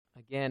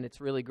Again,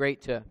 it's really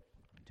great to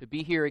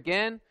be here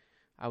again.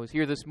 I was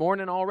here this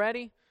morning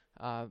already,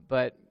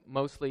 but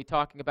mostly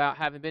talking about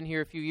having been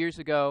here a few years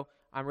ago.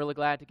 I'm really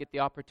glad to get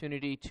the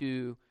opportunity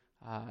to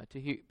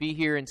be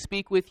here and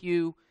speak with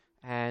you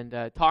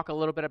and talk a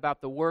little bit about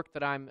the work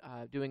that I'm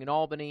doing in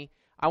Albany.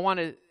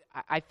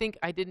 I think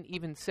I didn't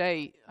even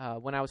say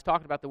when I was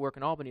talking about the work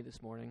in Albany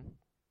this morning,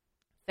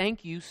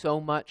 thank you so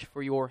much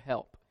for your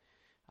help.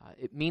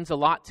 It means a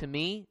lot to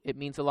me. It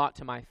means a lot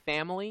to my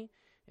family.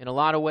 In a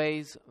lot of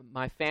ways,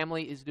 my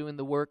family is doing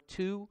the work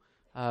too.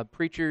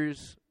 Preacher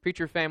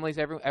families,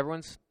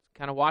 everyone's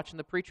kind of watching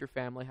the preacher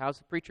family. How's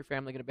the preacher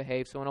family going to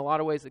behave? So in a lot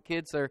of ways, the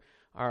kids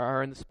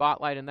are in the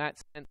spotlight in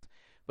that sense.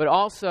 But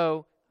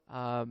also,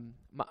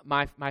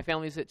 my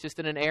family is just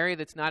in an area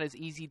that's not as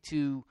easy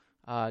to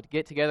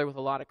get together with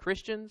a lot of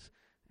Christians.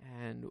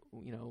 And,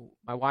 you know,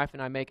 my wife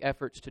and I make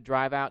efforts to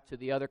drive out to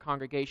the other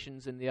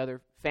congregations and the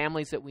other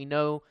families that we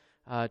know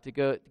to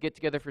get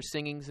together for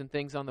singings and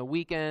things on the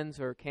weekends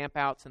or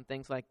campouts and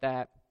things like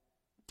that.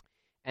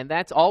 And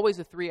that's always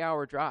a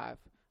 3-hour drive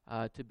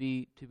to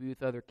be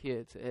with other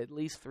kids. At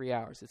least 3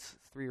 hours. It's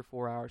 3 or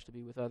 4 hours to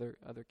be with other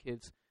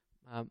kids,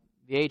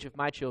 the age of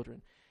my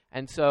children.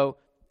 And so,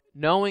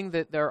 knowing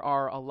that there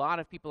are a lot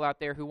of people out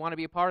there who want to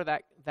be a part of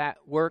that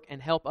work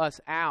and help us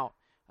out,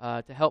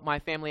 to help my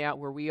family out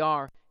where we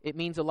are, it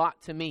means a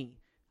lot to me.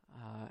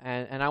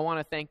 And I want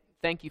to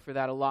thank you for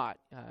that a lot.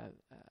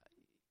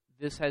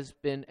 This has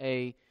been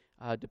a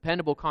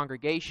dependable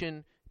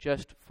congregation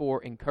just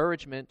for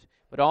encouragement,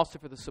 but also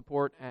for the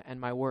support and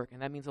my work.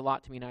 And that means a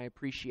lot to me, and I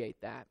appreciate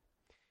that.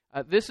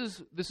 This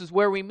is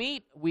where we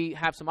meet. We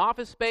have some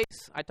office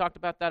space. I talked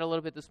about that a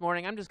little bit this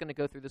morning. I'm just going to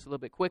go through this a little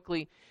bit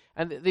quickly.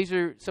 And these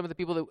are some of the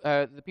people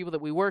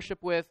that we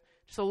worship with.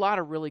 Just a lot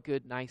of really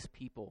good, nice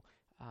people.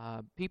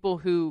 People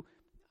who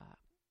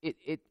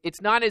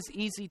it's not as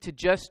easy to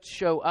just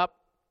show up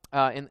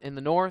in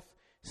the north.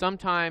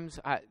 Sometimes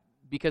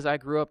because I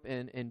grew up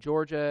in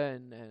Georgia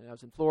and I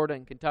was in Florida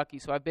and Kentucky,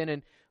 so I've been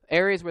in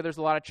areas where there's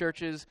a lot of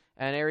churches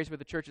and areas where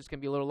the churches can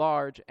be a little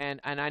large,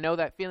 and I know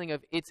that feeling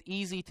of it's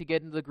easy to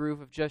get into the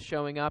groove of just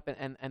showing up,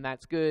 and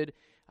that's good,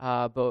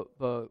 but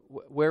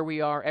where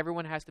we are,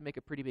 everyone has to make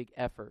a pretty big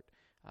effort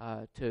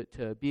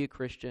to be a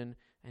Christian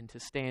and to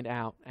stand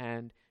out,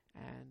 and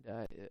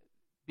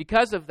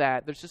because of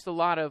that, there's just a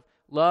lot of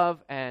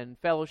love and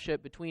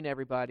fellowship between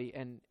everybody,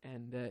 and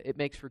it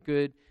makes for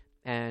good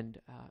and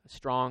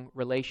strong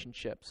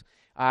relationships.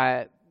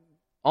 I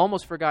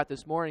almost forgot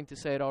this morning to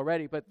say it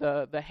already, but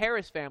the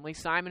Harris family,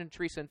 Simon and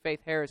Teresa and Faith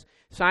Harris.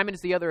 Simon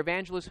is the other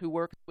evangelist who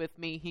works with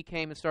me. He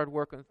came and started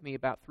working with me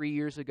about 3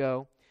 years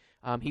ago.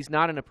 He's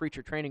not in a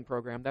preacher training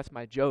program. That's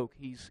my joke.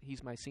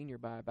 He's my senior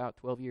by about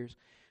 12 years,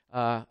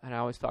 and I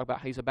always talk about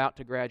how he's about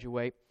to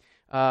graduate.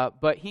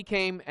 But he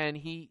came and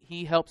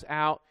he helps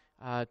out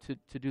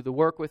to do the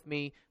work with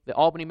me. The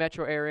Albany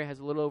metro area has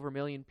a little over 1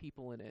 million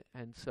people in it,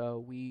 and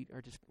so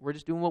we're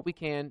just doing what we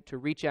can to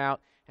reach out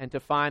and to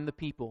find the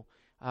people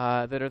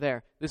that are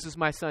there. This is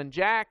my son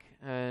Jack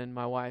and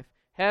my wife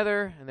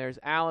Heather, and there's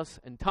Alice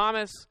and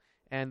Thomas,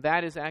 and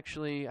that is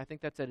actually, I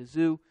think that's at a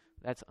zoo.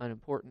 That's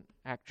unimportant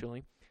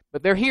actually,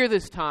 but they're here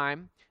this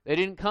time. They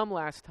didn't come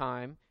last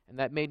time, and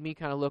that made me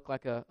kind of look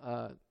like the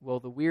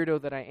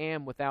weirdo that I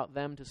am without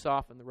them to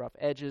soften the rough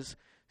edges.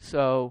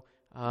 So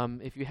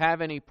if you have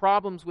any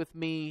problems with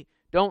me,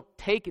 don't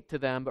take it to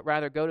them, but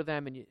rather go to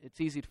them, and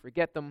it's easy to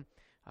forget them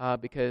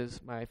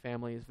because my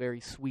family is very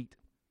sweet.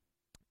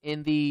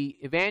 In the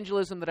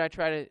evangelism that I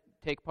try to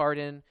take part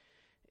in,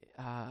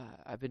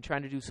 I've been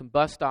trying to do some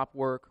bus stop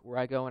work where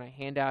I go and I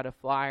hand out a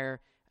flyer,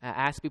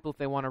 ask people if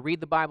they want to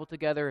read the Bible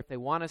together, if they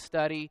want to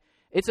study.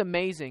 It's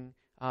amazing.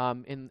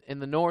 In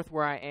the north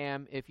where I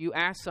am, if you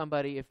ask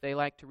somebody if they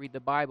like to read the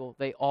Bible,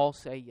 they all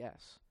say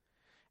yes.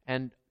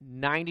 And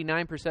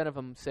 99% of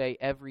them say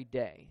every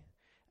day.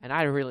 And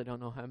I really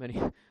don't know how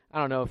many. I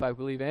don't know if I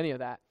believe any of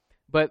that.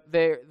 But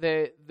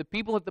the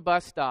people at the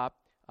bus stop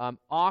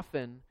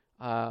often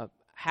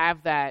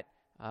have that.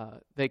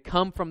 They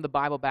come from the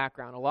Bible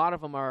background. A lot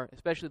of them are,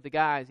 especially the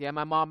guys, yeah,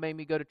 my mom made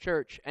me go to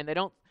church. And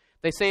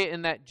they say it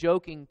in that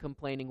joking,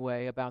 complaining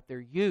way about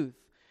their youth.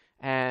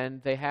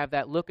 And they have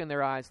that look in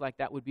their eyes like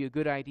that would be a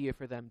good idea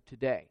for them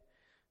today.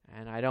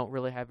 And I don't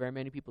really have very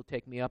many people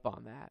take me up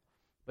on that.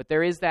 But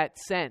there is that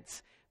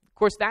sense. Of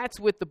course, that's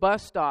with the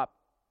bus stop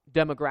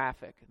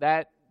demographic.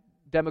 That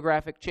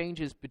demographic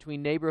changes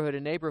between neighborhood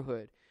and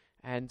neighborhood.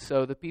 And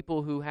so the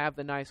people who have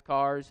the nice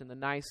cars and the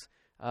nice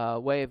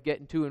way of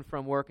getting to and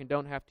from work and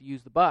don't have to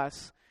use the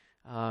bus,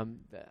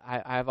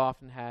 I've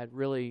often had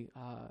really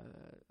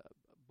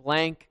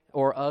blank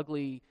or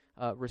ugly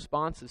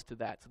responses to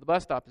that. So the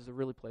bus stop is a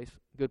really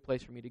good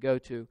place for me to go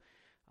to,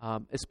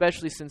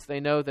 especially since they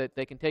know that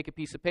they can take a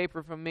piece of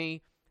paper from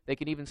me. They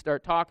can even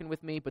start talking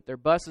with me, but their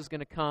bus is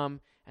going to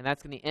come, and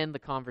that's going to end the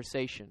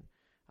conversation.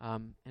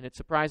 And it's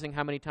surprising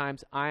how many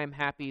times I am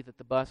happy that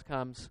the bus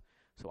comes,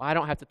 so I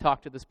don't have to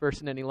talk to this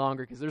person any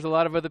longer, because there's a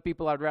lot of other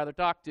people I'd rather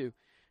talk to.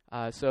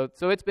 So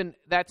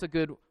that's a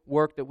good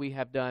work that we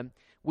have done.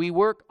 We have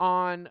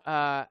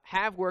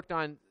worked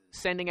on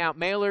sending out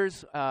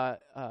mailers,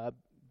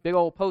 big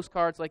old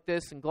postcards like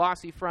this and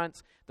glossy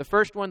fronts. The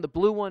first one, the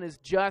blue one, is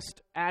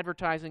just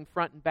advertising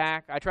front and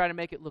back. I try to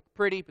make it look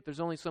pretty, but there's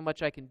only so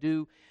much I can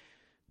do.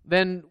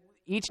 Then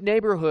each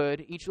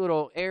neighborhood, each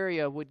little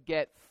area would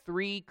get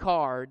 3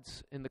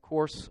 cards in the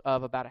course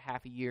of about a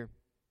half a year.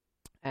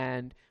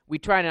 And we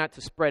try not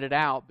to spread it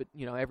out, but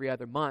every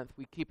other month.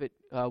 We keep it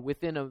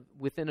within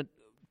a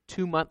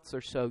 2 months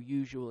or so,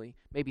 usually,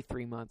 maybe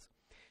 3 months.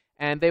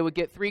 And they would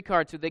get 3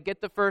 cards. So they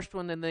get the first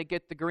one, then they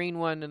get the green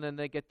one, and then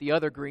they get the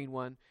other green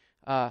one.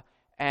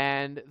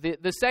 And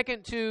the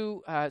second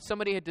 2,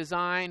 somebody had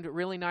designed a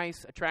really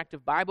nice,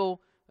 attractive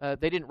Bible.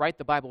 They didn't write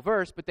the Bible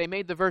verse, but they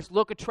made the verse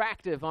look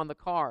attractive on the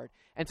card.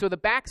 And so the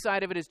back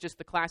side of it is just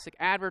the classic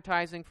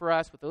advertising for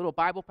us with a little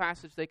Bible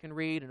passage they can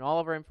read and all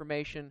of our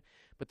information.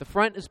 But the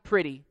front is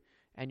pretty,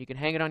 and you can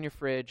hang it on your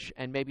fridge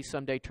and maybe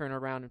someday turn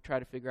around and try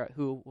to figure out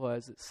who it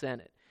was that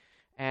sent it.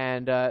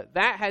 And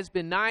that has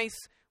been nice.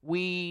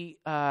 We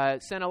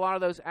sent a lot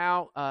of those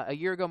out. A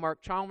year ago,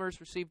 Mark Chalmers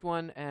received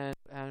one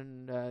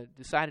and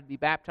decided to be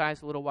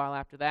baptized a little while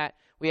after that.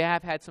 We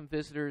have had some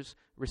visitors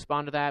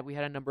respond to that. We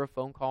had a number of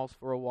phone calls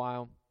for a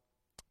while.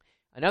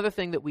 Another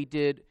thing that we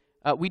did,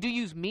 we do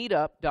use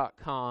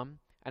meetup.com.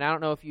 And I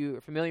don't know if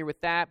you're familiar with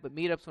that, but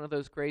Meetup's one of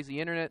those crazy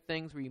internet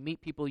things where you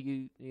meet people,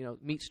 you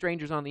meet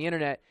strangers on the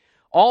internet.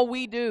 All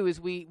we do is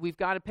we've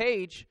got a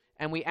page,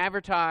 and we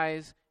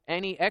advertise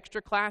any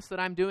extra class that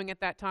I'm doing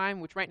at that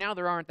time, which right now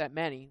there aren't that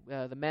many.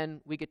 The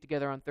men, we get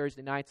together on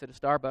Thursday nights at a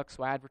Starbucks,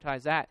 so I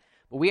advertise that.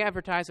 But we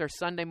advertise our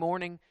Sunday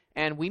morning,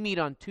 and we meet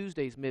on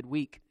Tuesdays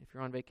midweek. If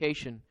you're on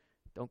vacation,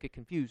 don't get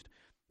confused.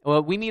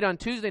 Well, we meet on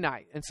Tuesday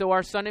night, and so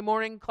our Sunday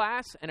morning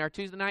class and our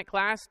Tuesday night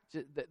class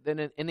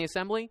then in the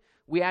assembly,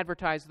 we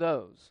advertise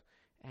those.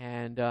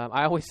 And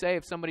I always say,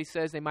 if somebody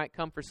says they might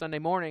come for Sunday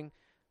morning,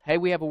 hey,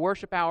 we have a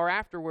worship hour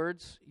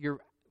afterwards, you're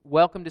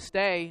welcome to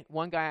stay.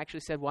 One guy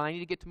actually said, well, I need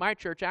to get to my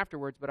church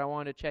afterwards, but I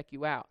wanted to check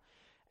you out.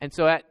 And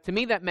so to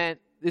me that meant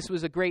this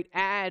was a great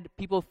ad.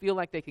 People feel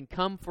like they can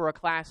come for a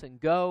class and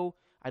go.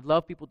 I'd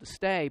love people to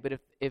stay, but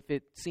if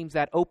it seems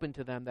that open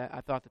to them, that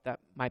I thought that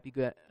might be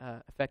good,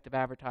 effective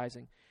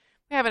advertising.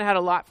 We haven't had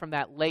a lot from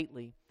that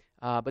lately,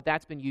 but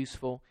that's been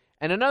useful.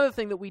 And another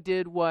thing that we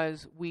did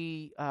was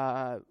we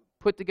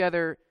put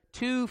together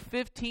 2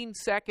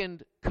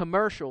 15-second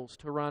commercials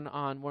to run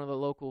on one of the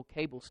local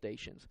cable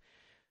stations.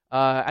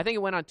 I think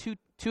it went on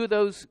two of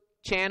those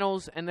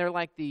channels, and they're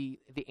like the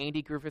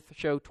Andy Griffith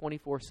Show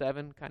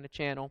 24/7 kind of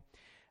channel.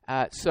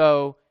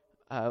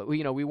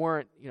 We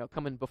weren't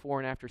coming before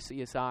and after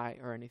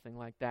CSI or anything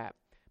like that.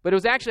 But it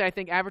was actually, I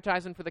think,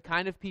 advertising for the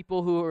kind of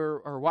people who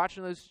are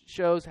watching those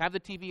shows, have the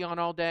TV on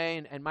all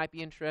day, and might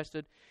be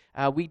interested.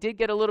 We did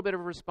get a little bit of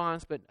a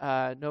response, but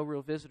no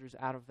real visitors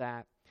out of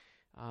that.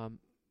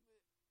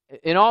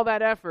 In all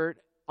that effort,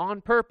 on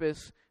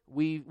purpose,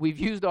 we've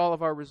used all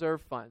of our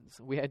reserve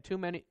funds. We had too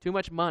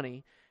much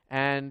money,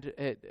 and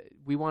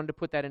we wanted to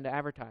put that into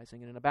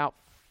advertising. And in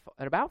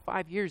about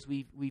 5 years,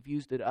 we've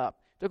used it up.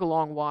 It took a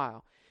long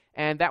while,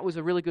 and that was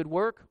a really good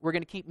work. We're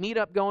going to keep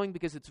Meetup going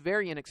because it's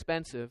very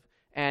inexpensive.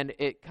 And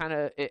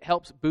it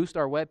helps boost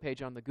our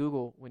webpage on the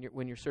Google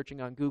when you're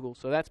searching on Google.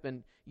 So that's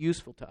been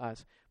useful to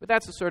us. But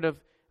that's the sort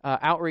of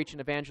outreach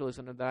and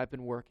evangelism that I've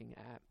been working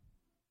at.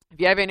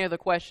 If you have any other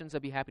questions,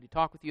 I'd be happy to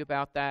talk with you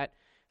about that.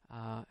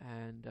 I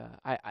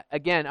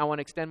want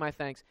to extend my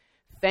thanks.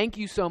 Thank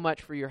you so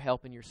much for your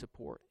help and your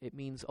support. It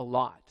means a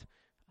lot.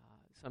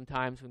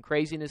 Sometimes when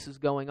craziness is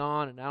going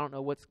on and I don't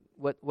know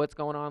what's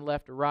going on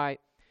left or right,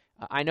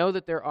 I know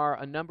that there are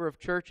a number of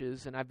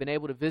churches, and I've been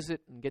able to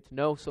visit and get to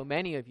know so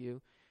many of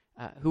you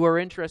who are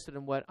interested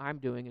in what I'm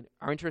doing and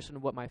are interested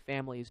in what my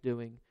family is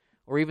doing,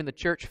 or even the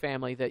church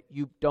family that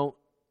you don't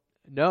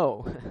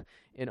know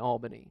in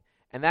Albany.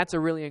 And that's a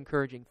really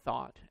encouraging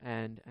thought,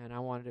 and I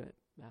wanted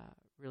to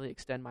really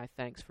extend my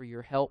thanks for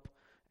your help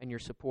and your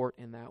support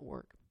in that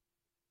work.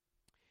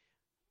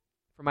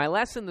 For my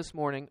lesson this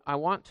morning, I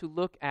want to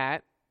look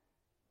at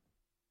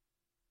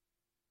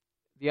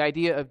the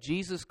idea of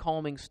Jesus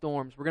calming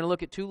storms. We're going to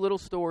look at 2 little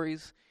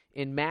stories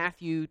in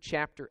Matthew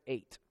chapter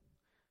 8.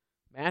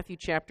 Matthew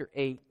chapter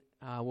 8,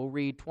 we'll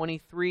read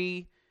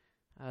 23,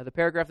 the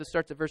paragraph that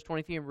starts at verse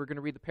 23, and we're going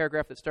to read the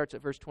paragraph that starts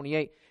at verse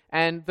 28.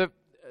 And the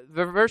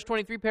verse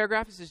 23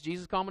 paragraph is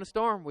Jesus calming a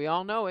storm. We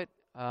all know it.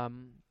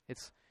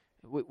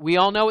 We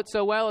all know it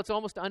so well, it's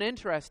almost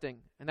uninteresting.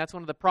 And that's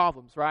one of the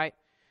problems, right?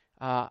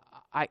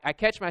 I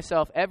catch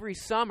myself every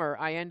summer,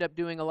 I end up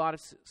doing a lot of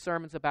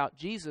sermons about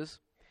Jesus,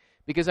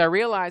 because I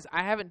realize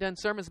I haven't done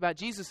sermons about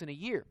Jesus in a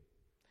year.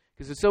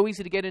 Because it's so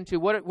easy to get into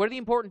what are the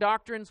important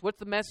doctrines? What's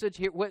the message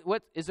here?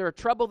 What is there a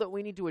trouble that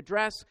we need to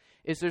address?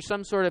 Is there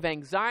some sort of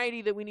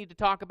anxiety that we need to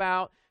talk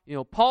about?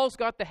 Paul's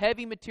got the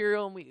heavy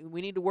material, and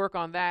we need to work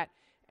on that.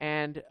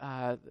 And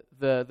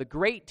the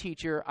great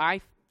teacher,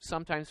 I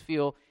sometimes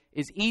feel,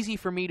 is easy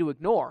for me to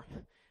ignore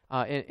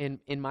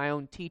in my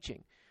own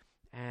teaching.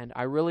 And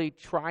I really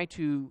try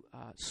to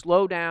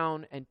slow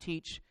down and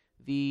teach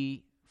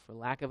for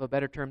lack of a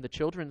better term, the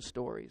children's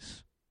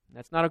stories.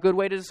 That's not a good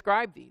way to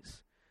describe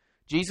these.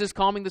 Jesus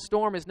calming the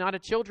storm is not a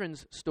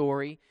children's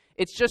story.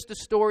 It's just a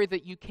story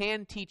that you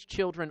can teach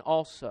children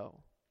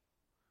also.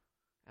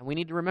 And we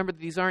need to remember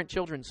that these aren't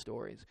children's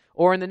stories.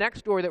 Or in the next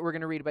story that we're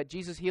going to read about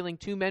Jesus healing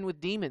 2 men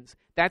with demons,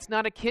 that's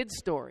not a kid's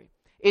story.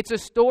 It's a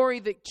story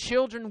that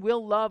children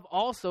will love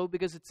also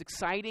because it's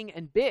exciting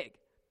and big.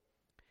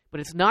 But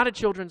it's not a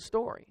children's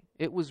story.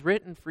 It was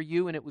written for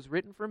you and it was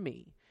written for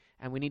me.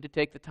 And we need to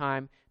take the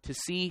time to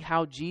see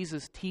how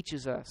Jesus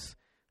teaches us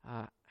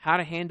how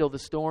to handle the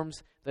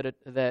storms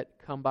that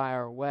come by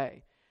our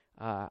way.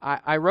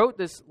 I wrote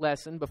this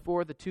lesson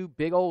before the 2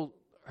 big old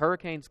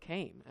hurricanes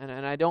came. And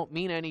I don't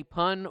mean any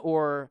pun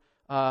or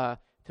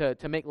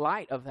to make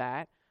light of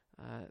that.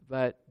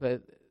 But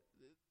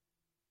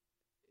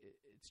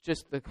it's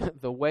just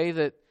the way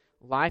that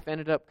life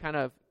ended up kind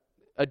of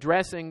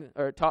addressing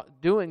or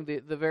doing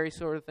the very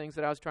sort of things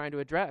that I was trying to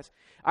address.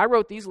 I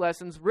wrote these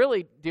lessons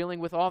really dealing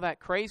with all that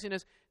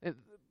craziness.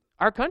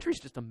 Our country's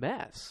just a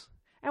mess.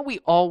 And we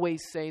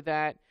always say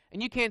that.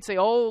 And you can't say,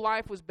 oh,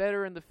 life was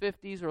better in the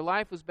 50s or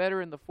life was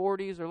better in the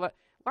 40s. Or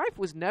life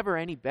was never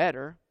any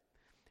better.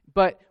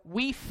 But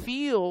we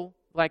feel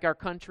like our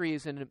country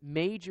is in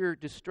major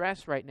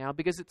distress right now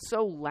because it's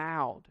so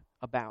loud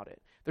about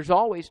it. There's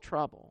always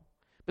trouble.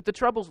 But the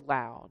trouble's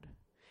loud.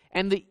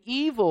 And the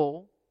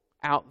evil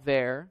out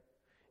there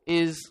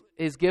is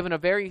given a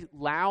very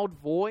loud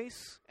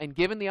voice and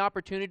given the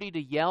opportunity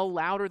to yell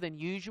louder than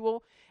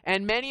usual.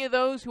 And many of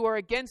those who are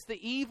against the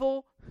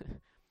evil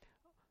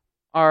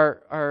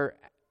are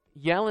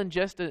yelling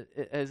just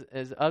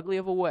as ugly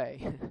of a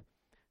way.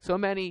 So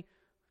many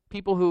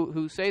people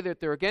who say that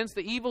they're against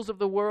the evils of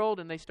the world,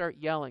 and they start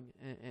yelling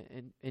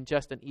in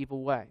just an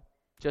evil way,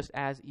 just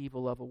as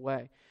evil of a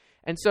way.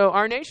 And so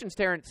our nation's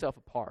tearing itself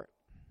apart.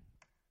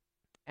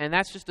 And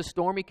that's just a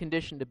stormy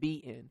condition to be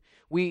in.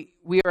 We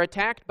are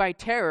attacked by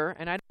terror,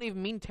 and I don't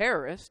even mean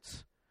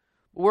terrorists.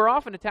 We're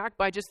often attacked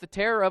by just the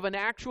terror of an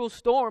actual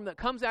storm that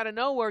comes out of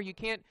nowhere. You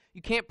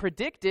can't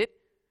predict it.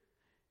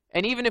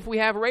 And even if we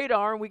have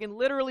radar and we can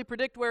literally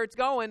predict where it's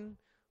going,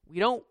 we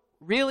don't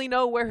really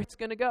know where it's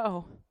going to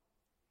go.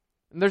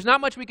 And there's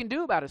not much we can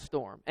do about a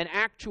storm, an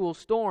actual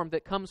storm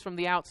that comes from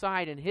the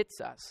outside and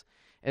hits us.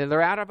 And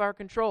they're out of our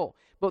control.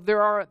 But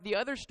there are the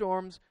other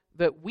storms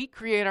that we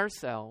create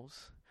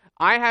ourselves.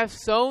 I have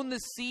sown the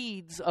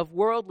seeds of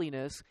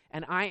worldliness,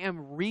 and I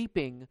am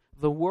reaping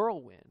the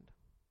whirlwind.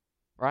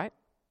 Right?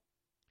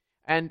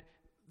 And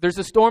there's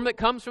a storm that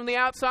comes from the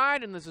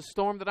outside, and there's a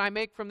storm that I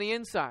make from the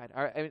inside.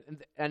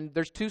 And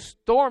there's 2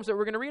 storms that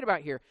we're going to read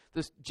about here.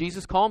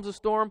 Jesus calms a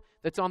storm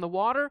that's on the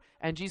water,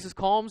 and Jesus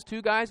calms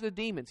 2 guys with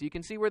demons. You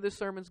can see where this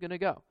sermon's going to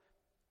go.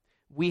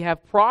 We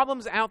have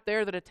problems out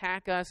there that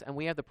attack us, and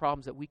we have the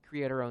problems that we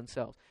create our own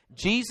selves.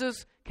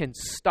 Jesus can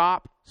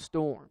stop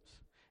storms.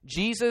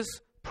 Jesus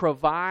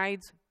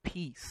provides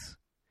peace.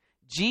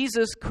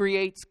 Jesus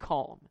creates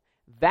calm.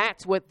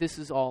 That's what this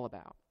is all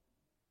about.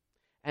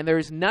 And there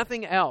is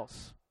nothing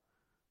else,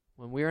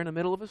 when we're in the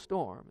middle of a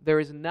storm, there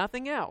is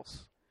nothing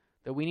else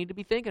that we need to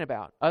be thinking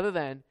about other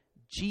than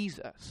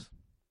Jesus.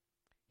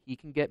 He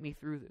can get me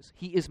through this.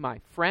 He is my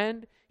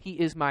friend. He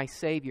is my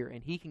Savior,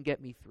 and He can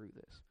get me through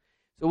this.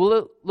 So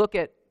we'll look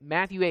at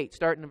Matthew 8,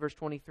 starting in verse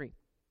 23.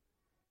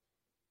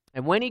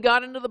 And when He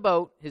got into the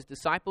boat, His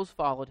disciples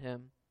followed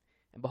Him.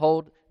 And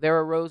behold, there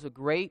arose a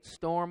great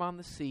storm on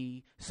the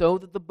sea, so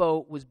that the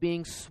boat was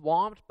being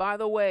swamped by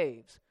the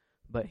waves,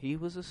 but He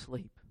was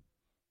asleep.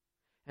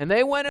 And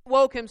they went and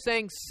woke Him,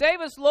 saying, Save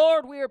us,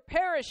 Lord, we are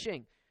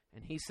perishing.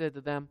 And He said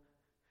to them,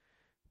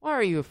 Why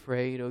are you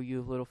afraid, O you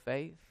of little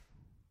faith?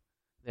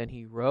 Then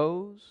He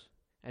rose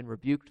and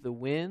rebuked the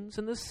winds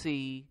and the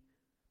sea,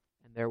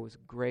 and there was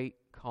great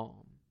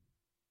calm.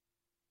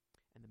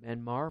 And the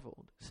men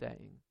marveled,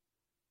 saying,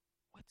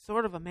 What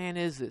sort of a man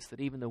is this, that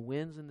even the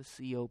winds and the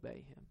sea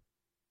obey Him?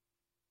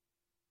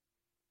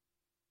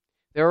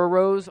 There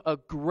arose a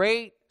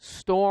great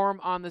storm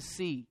on the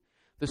sea.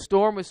 The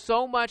storm was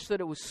so much that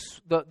it was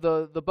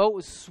the boat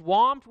was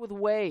swamped with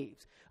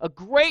waves. A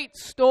great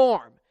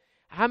storm.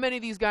 How many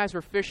of these guys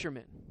were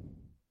fishermen?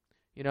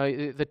 You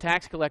know, the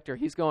tax collector,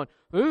 he's going,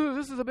 ooh,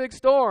 this is a big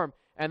storm.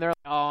 And they're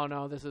like, oh,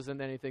 no, this isn't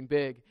anything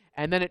big.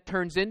 And then it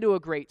turns into a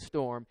great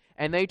storm.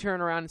 And they turn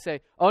around and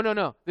say, oh,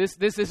 no, this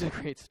is a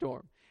great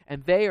storm.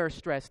 And they are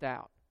stressed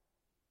out.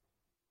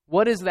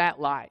 What is that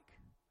like?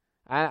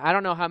 I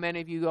don't know how many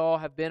of you all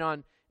have been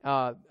on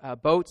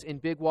boats in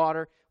big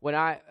water. When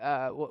I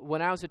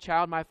was a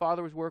child, my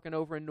father was working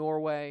over in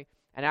Norway,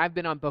 and I've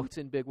been on boats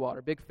in big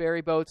water, big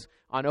ferry boats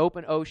on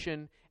open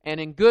ocean, and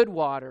in good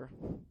water,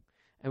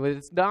 and when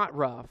it's not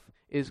rough,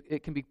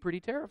 it can be pretty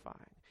terrifying.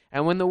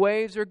 And when the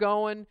waves are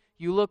going,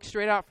 you look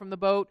straight out from the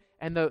boat,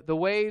 and the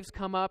waves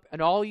come up,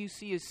 and all you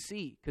see is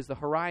sea, because the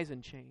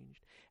horizon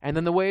changed. And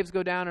then the waves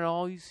go down, and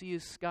all you see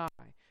is sky,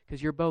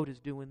 because your boat is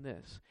doing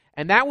this.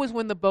 And that was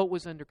when the boat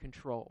was under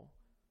control.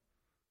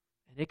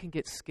 And it can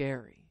get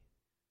scary.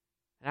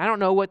 And I don't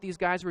know what these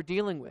guys were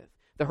dealing with.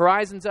 The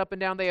horizon's up and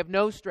down. They have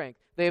no strength.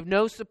 They have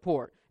no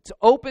support. It's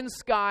open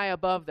sky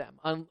above them.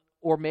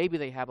 Or maybe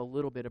they have a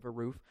little bit of a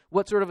roof.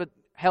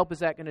 help is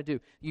that going to do?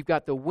 You've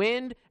got the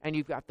wind, and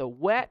you've got the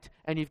wet,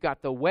 and you've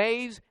got the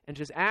waves, and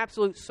just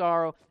absolute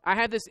sorrow. I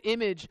had this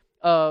image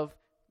of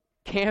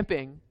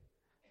camping,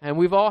 and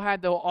we've all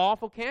had the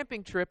awful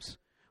camping trips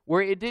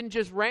where it didn't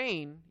just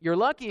rain. You're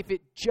lucky if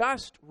it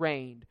just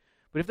rained.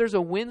 But if there's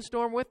a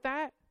windstorm with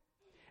that,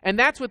 and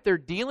that's what they're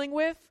dealing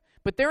with,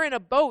 but they're in a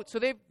boat, so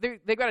they've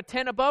got a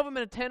tent above them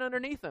and a tent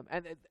underneath them,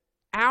 and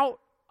out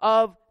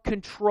of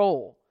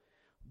control.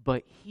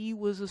 But he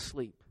was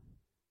asleep.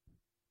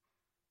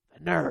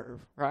 The nerve,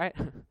 right?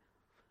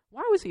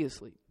 Why was he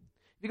asleep?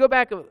 If you go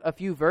back a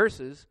few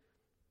verses,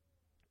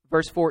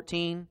 verse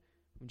 14,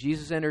 when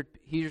Jesus entered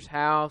Peter's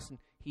house, and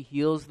he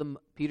heals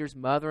Peter's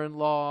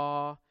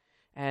mother-in-law.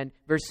 And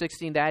verse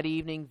 16, that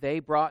evening they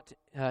brought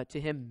to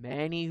him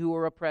many who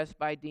were oppressed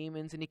by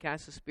demons, and he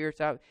cast the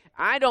spirits out.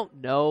 I don't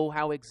know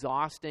how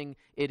exhausting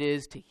it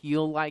is to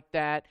heal like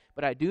that,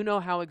 but I do know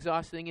how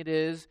exhausting it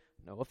is,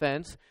 no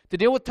offense, to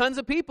deal with tons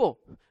of people.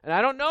 And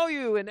I don't know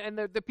you, and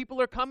the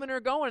people are coming or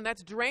going, and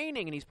that's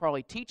draining. And he's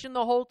probably teaching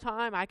the whole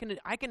time. I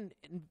can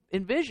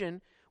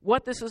envision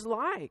what this is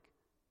like.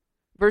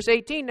 Verse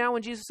 18, now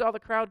when Jesus saw the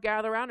crowd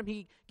gather around him,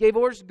 he gave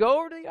orders to go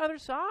over to the other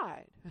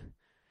side.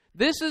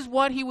 This is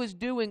what he was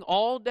doing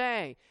all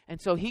day. And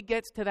so he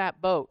gets to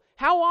that boat.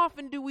 How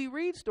often do we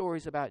read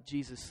stories about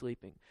Jesus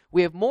sleeping?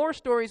 We have more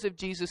stories of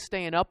Jesus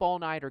staying up all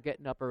night or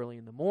getting up early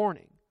in the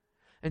morning.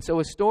 And so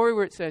a story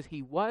where it says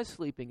he was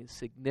sleeping is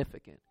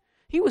significant.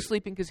 He was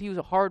sleeping because he was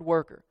a hard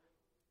worker.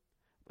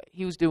 But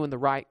he was doing the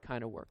right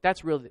kind of work.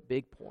 That's really the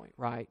big point,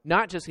 right?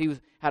 Not just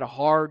had a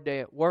hard day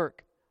at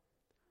work.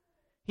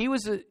 He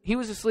was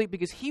asleep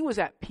because he was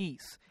at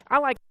peace. I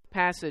like the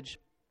passage.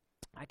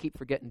 I keep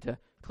forgetting to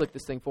click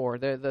this thing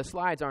forward. The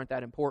slides aren't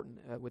that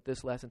important with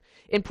this lesson.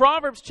 In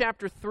Proverbs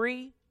chapter 3,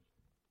 I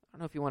don't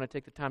know if you want to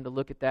take the time to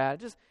look at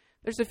that.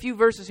 There's a few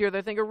verses here that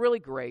I think are really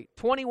great.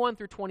 21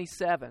 through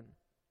 27.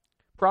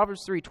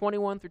 Proverbs 3,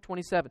 21 through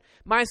 27.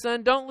 My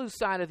son, don't lose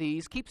sight of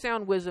these. Keep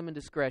sound wisdom and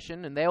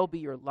discretion, and they'll be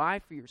your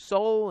life for your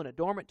soul and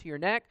adornment to your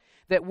neck,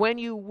 that when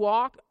you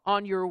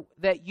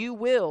you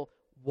will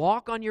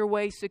walk on your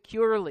way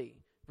securely.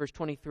 Verse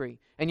 23.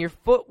 And your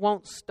foot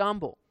won't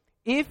stumble.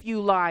 If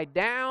you lie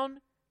down,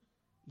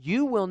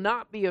 you will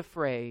not be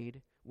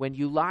afraid. When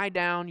you lie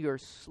down, your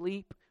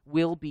sleep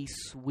will be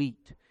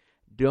sweet.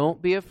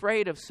 Don't be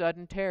afraid of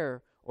sudden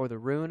terror or the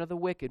ruin of the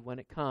wicked when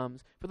it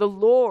comes, for the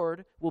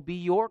Lord will be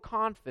your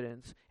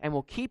confidence and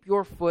will keep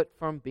your foot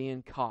from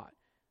being caught.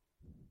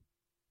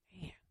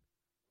 Man.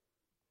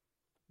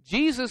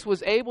 Jesus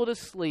was able to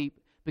sleep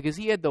because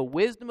he had the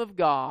wisdom of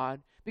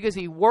God, because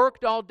he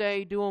worked all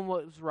day doing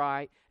what was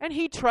right, and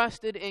he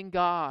trusted in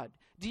God.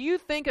 Do you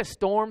think a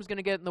storm's going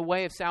to get in the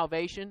way of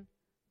salvation?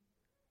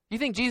 Do you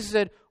think Jesus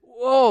said,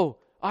 whoa,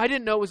 I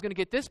didn't know it was going to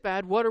get this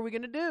bad. What are we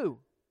going to do?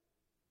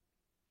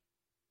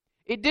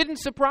 It didn't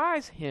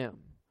surprise him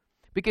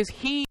because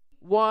he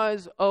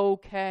was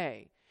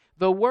okay.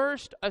 The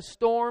worst a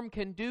storm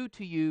can do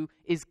to you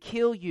is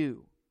kill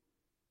you.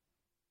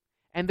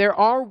 And there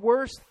are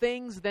worse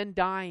things than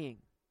dying.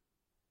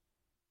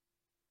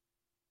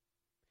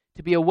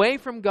 To be away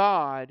from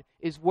God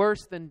is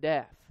worse than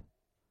death.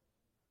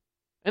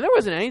 And there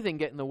wasn't anything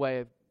getting in the way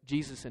of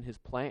Jesus and his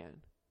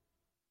plan.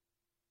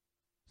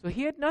 So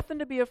he had nothing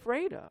to be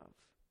afraid of.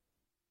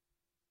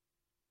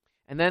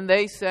 And then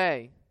they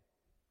say,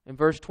 in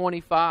verse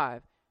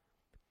 25,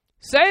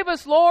 save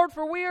us, Lord,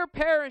 for we are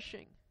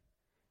perishing.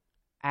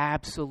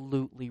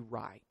 Absolutely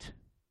right.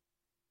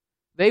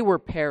 They were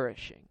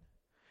perishing.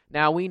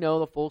 Now we know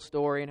the full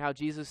story and how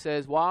Jesus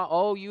says, "Well,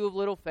 oh, you of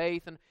little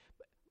faith." And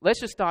let's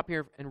just stop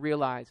here and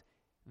realize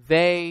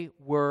they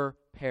were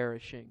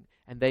perishing,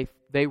 and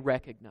they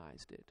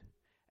recognized it.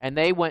 And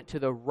they went to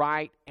the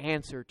right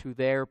answer to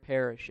their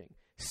perishing.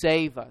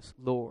 Save us,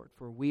 Lord,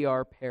 for we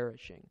are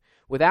perishing.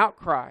 Without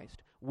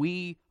Christ,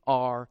 we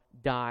are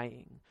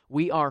dying.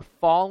 We are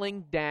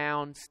falling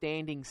down,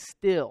 standing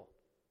still.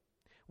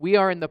 We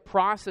are in the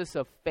process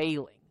of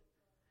failing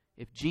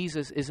if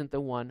Jesus isn't the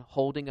one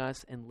holding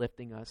us and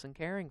lifting us and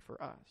caring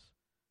for us.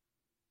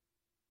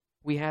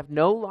 We have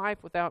no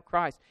life without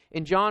Christ.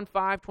 In John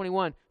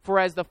 5:21, for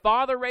as the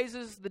Father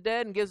raises the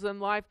dead and gives them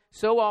life,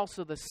 so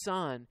also the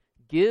Son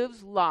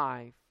gives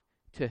life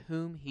to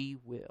whom he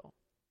will.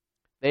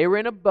 They were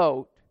in a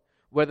boat,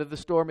 whether the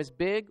storm is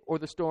big or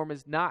the storm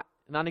is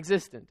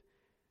non-existent.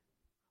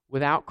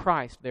 Without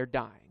Christ, they're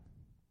dying.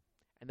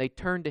 And they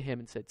turned to him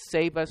and said,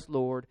 save us,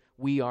 Lord,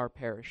 we are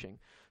perishing.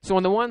 So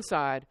on the one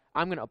side,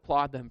 I'm going to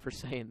applaud them for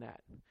saying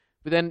that.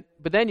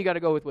 But then you got to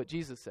go with what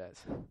Jesus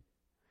says.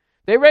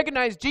 They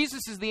recognize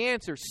Jesus is the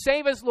answer.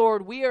 Save us,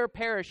 Lord, we are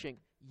perishing.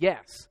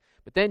 Yes.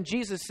 But then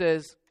Jesus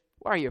says,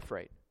 why are you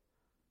afraid?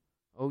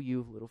 Oh, you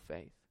of little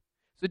faith.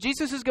 So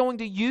Jesus is going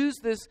to use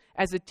this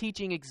as a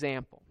teaching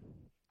example.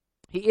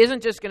 He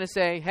isn't just going to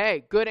say,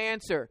 hey, good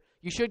answer.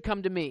 You should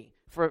come to me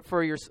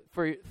for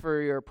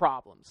your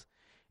problems.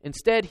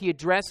 Instead, he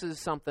addresses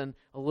something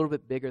a little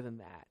bit bigger than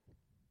that.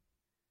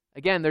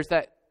 Again, there's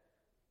that,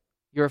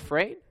 you're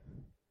afraid?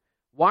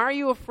 Why are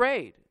you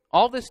afraid?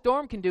 All this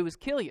storm can do is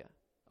kill you.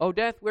 Oh,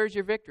 death, where's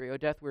your victory? Oh,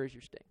 death, where's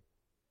your sting?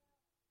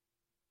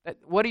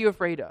 What are you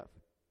afraid of?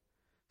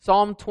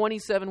 Psalm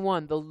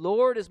 27:1, the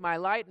Lord is my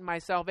light and my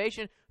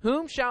salvation.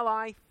 Whom shall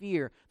I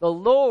fear? The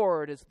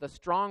Lord is the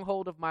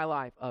stronghold of my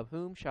life. Of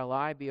whom shall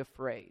I be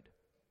afraid?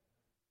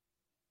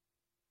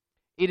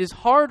 It is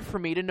hard for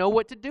me to know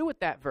what to do with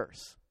that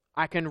verse.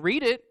 I can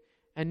read it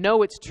and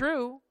know it's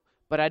true,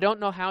 but I don't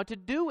know how to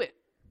do it.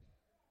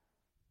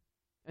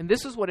 And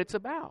this is what it's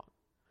about.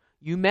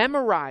 You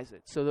memorize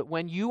it so that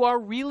when you are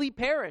really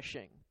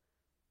perishing,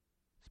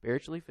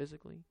 spiritually,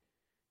 physically,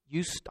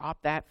 you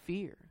stop that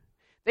fear.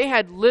 They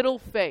had little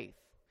faith.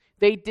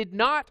 They did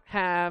not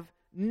have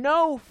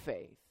no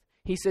faith.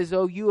 He says,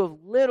 oh, you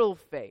have little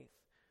faith.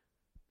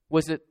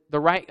 Was it the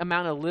right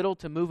amount of little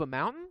to move a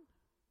mountain?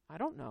 I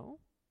don't know.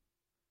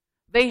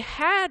 They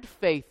had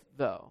faith,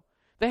 though.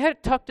 They had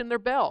it tucked in their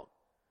belt,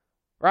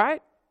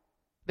 right?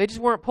 They just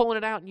weren't pulling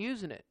it out and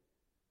using it.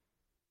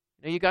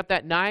 You know, you got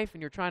that knife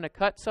and you're trying to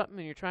cut something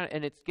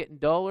and it's getting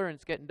duller and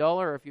it's getting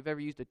duller. Or if you've ever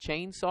used a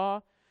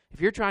chainsaw,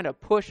 if you're trying to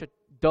push a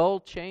dull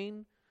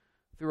chain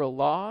through a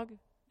log,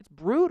 it's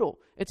brutal.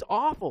 It's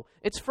awful.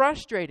 It's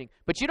frustrating.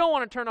 But you don't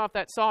want to turn off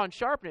that saw and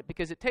sharpen it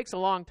because it takes a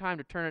long time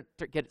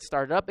to get it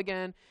started up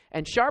again.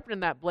 And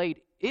sharpening that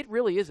blade, it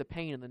really is a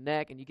pain in the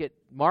neck, and you get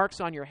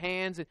marks on your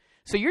hands. And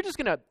so you're just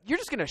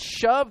gonna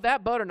shove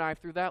that butter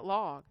knife through that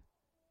log.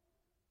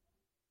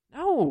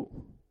 No.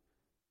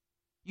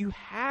 You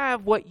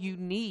have what you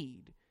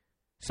need.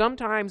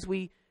 Sometimes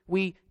we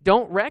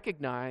don't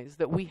recognize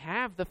that we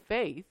have the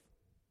faith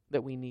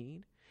that we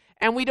need.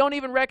 And we don't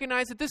even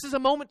recognize that this is a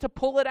moment to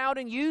pull it out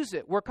and use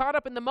it. We're caught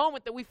up in the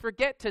moment that we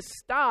forget to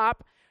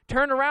stop,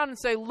 turn around and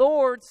say,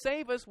 Lord,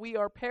 save us, we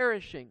are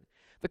perishing.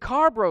 The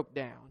car broke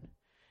down.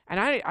 And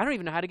I don't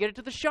even know how to get it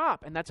to the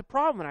shop. And that's a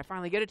problem. And I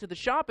finally get it to the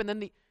shop, and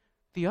then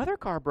the other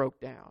car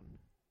broke down.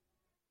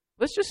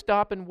 Let's just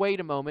stop and wait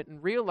a moment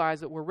and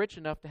realize that we're rich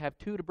enough to have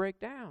two to break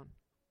down.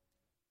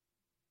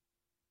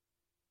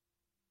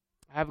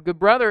 I have a good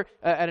brother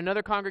at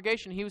another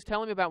congregation. He was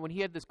telling me about when he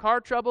had this car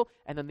trouble,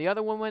 and then the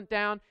other one went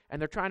down, and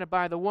they're trying to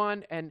buy the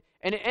one, and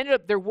it ended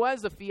up, there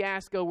was a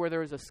fiasco where there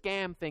was a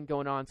scam thing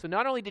going on. So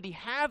not only did he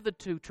have the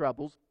two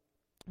troubles,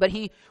 but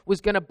he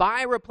was going to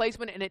buy a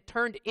replacement, and it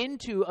turned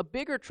into a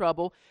bigger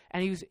trouble,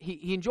 and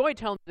he enjoyed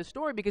telling the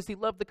story because he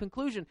loved the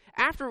conclusion.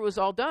 After it was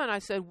all done, I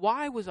said,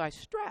 why was I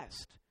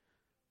stressed?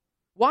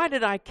 Why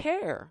did I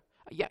care?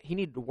 Yeah, he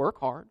needed to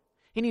work hard.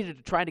 He needed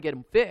to try to get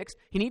him fixed.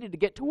 He needed to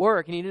get to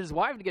work. He needed his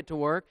wife to get to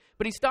work.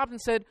 But he stopped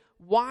and said,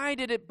 why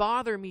did it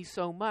bother me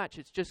so much?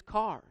 It's just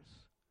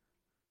cars.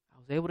 I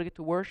was able to get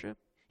to worship.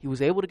 He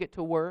was able to get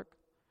to work.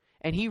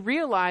 And he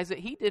realized that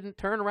he didn't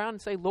turn around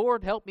and say,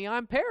 Lord, help me,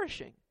 I'm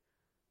perishing.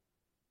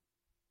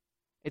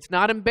 It's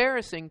not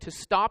embarrassing to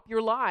stop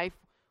your life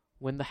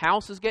when the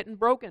house is getting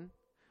broken,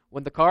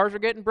 when the cars are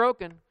getting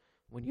broken,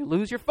 when you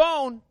lose your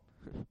phone,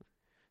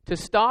 to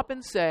stop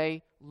and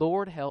say,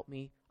 Lord, help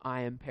me,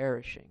 I am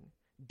perishing.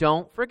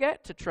 Don't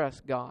forget to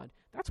trust God.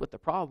 That's what the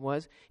problem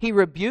was. He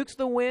rebukes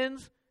the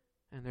winds,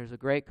 and there's a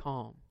great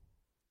calm.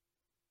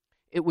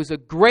 It was a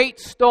great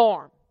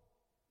storm.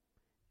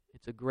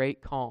 It's a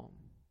great calm.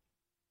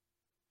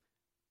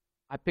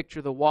 I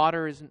picture the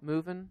water isn't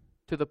moving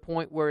to the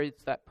point where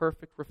it's that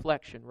perfect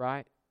reflection,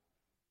 right?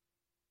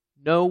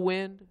 No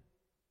wind.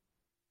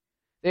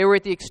 They were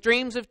at the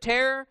extremes of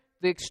terror.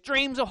 The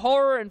extremes of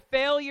horror and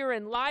failure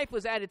in life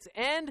was at its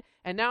end,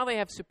 and now they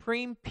have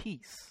supreme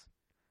peace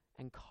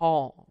and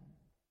calm.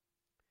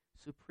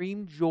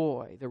 Supreme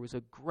joy. There was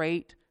a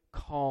great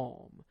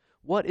calm.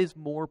 What is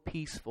more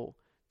peaceful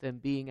than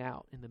being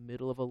out in the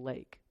middle of a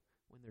lake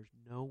when there's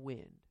no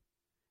wind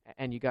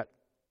and you got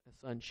a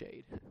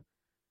sunshade? It's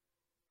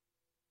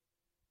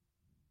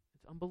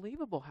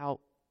unbelievable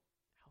how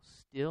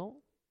still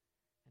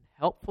and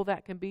helpful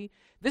that can be.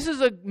 This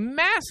is a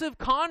massive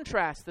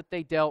contrast that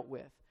they dealt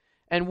with.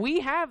 And we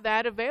have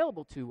that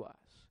available to us.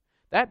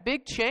 That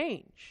big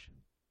change.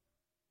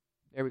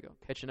 There we go,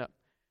 catching up.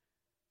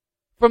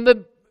 From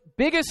the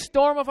biggest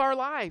storm of our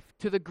life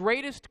to the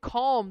greatest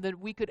calm that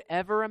we could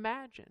ever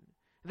imagine.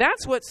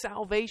 That's what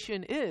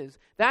salvation is.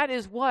 That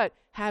is what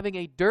having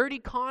a dirty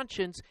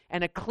conscience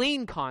and a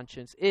clean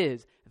conscience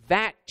is.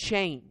 That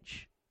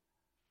change.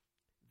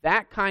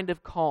 That kind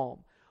of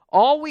calm.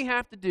 All we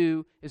have to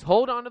do is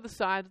hold on to the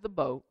side of the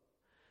boat,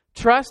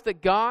 trust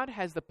that God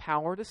has the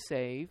power to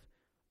save,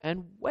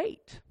 and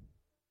wait.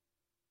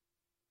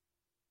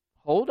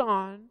 Hold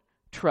on,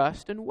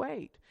 trust, and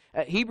wait.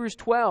 Hebrews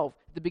 12,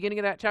 at the beginning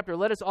of that chapter,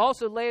 let us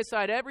also lay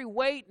aside every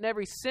weight and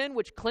every sin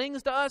which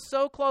clings to us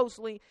so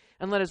closely,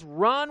 and let us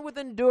run with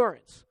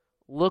endurance,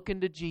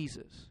 looking to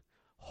Jesus.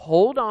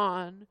 Hold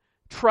on,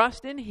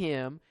 trust in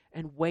Him,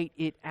 and wait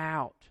it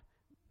out.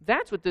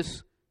 That's what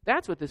this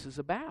is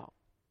about.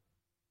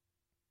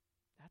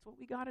 That's what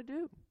we got to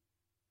do.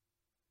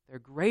 Their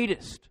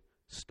greatest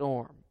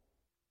storm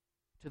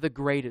to the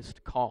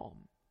greatest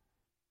calm.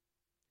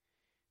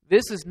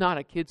 This is not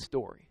a kid's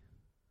story.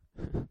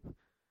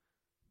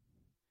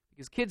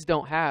 Because kids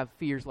don't have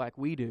fears like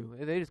we do.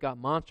 They just got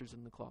monsters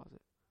in the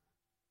closet.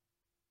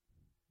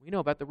 We know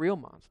about the real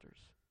monsters.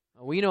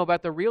 We know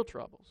about the real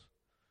troubles.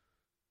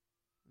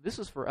 this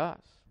is for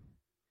us.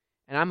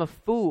 And I'm a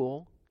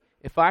fool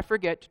if I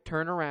forget to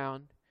turn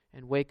around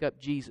and wake up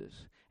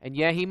Jesus. And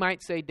yeah, he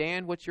might say,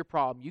 Dan, what's your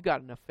problem? You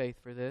got enough faith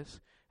for this.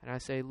 And I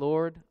say,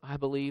 Lord, I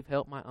believe,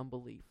 help my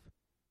unbelief.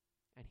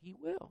 And he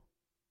will.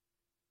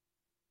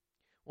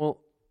 Well,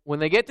 when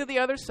they get to the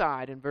other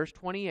side, in verse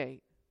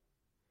 28,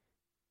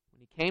 when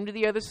he came to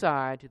the other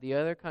side, to the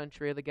other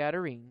country of the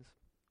Gadarenes,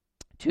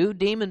 2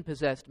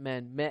 demon-possessed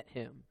men met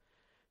him,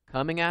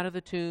 coming out of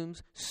the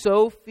tombs,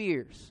 so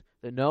fierce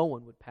that no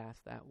one would pass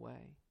that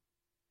way.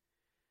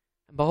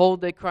 And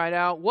behold, they cried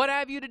out, what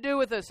have you to do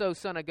with us, O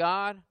Son of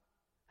God?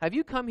 Have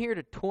you come here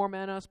to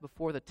torment us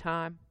before the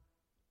time?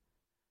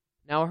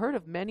 Now a herd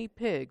of many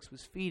pigs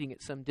was feeding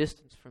at some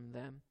distance from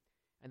them,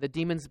 and the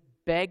demons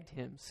begged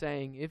him,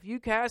 saying, if you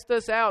cast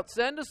us out,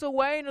 send us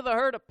away into the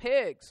herd of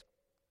pigs.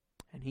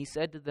 And he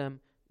said to them,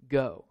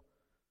 go.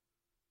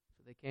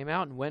 So they came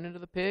out and went into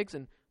the pigs,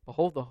 and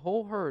behold, the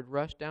whole herd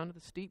rushed down to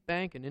the steep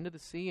bank and into the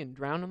sea and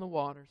drowned in the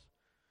waters.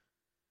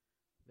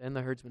 Then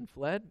the herdsmen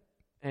fled,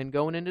 and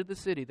going into the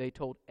city, they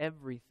told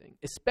everything,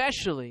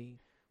 especially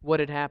what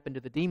had happened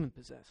to the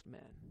demon-possessed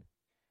men.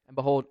 And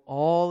behold,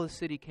 all the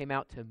city came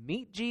out to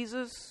meet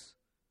Jesus,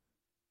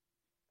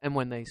 and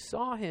when they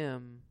saw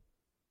him,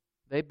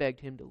 they begged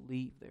him to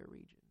leave their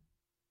region.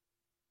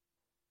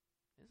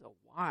 It's a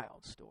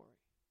wild story.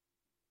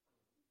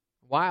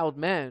 Wild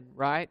men,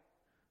 right?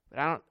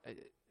 But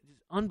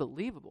it's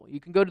unbelievable. You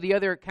can go to the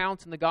other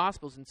accounts in the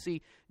Gospels and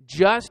see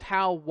just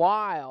how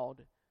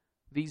wild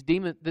the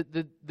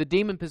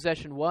demon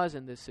possession was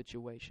in this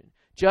situation.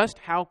 Just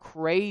how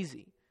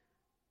crazy.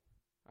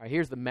 All right,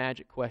 here's the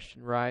magic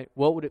question, right?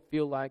 What would it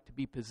feel like to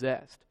be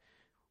possessed?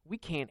 We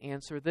can't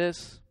answer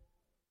this.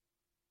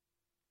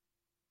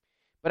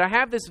 But I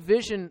have this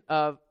vision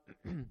of,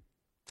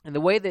 and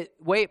the way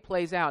it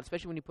plays out,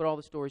 especially when you put all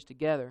the stories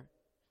together,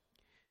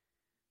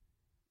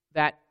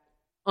 that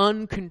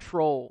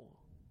uncontrol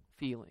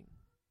feeling.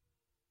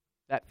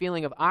 That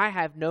feeling of I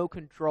have no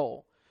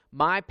control.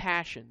 My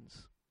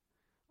passions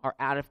are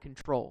out of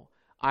control.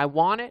 I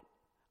want it,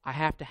 I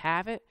have to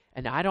have it,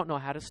 and I don't know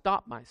how to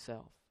stop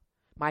myself.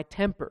 My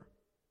temper,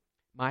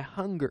 my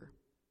hunger.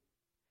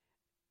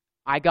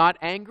 I got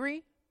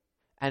angry,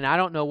 and I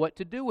don't know what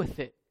to do with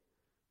it.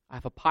 I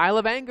have a pile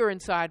of anger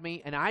inside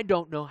me, and I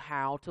don't know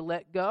how to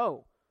let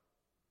go.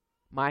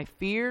 My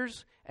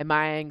fears and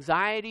my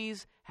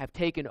anxieties have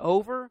taken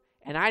over,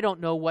 and I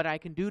don't know what I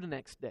can do the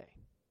next day.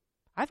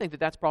 I think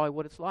that's probably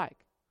what it's like.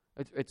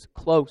 It's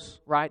close,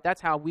 right?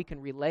 That's how we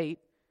can relate.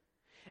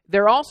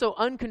 They're also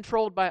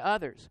uncontrolled by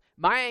others.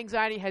 My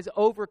anxiety has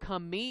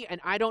overcome me, and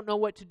I don't know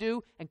what to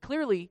do. And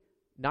clearly,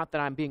 not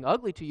that I'm being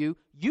ugly to you,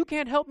 you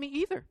can't help me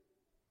either.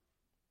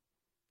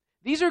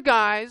 These are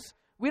guys,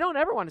 we don't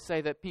ever want to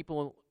say that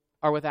people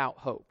are without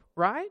hope,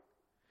 right?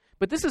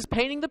 But this is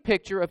painting the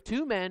picture of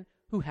 2 men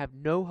who have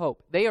no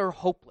hope. They are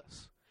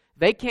hopeless.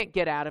 They can't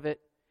get out of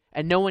it,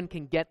 and no one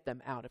can get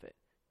them out of it.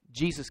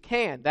 Jesus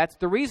can. That's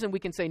the reason we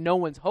can say no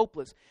one's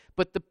hopeless.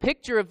 But the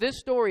picture of this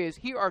story is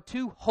here are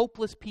 2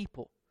 hopeless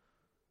people.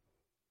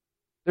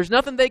 There's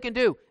nothing they can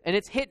do, and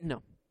it's hitting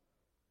them.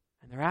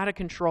 And they're out of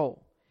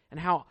control. And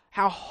how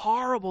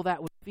horrible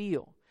that would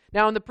feel.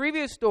 Now, in the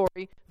previous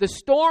story, the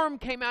storm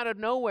came out of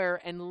nowhere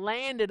and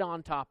landed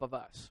on top of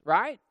us,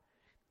 right?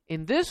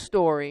 In this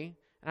story,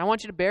 and I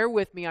want you to bear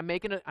with me, I'm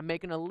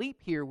making a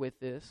leap here with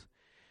this.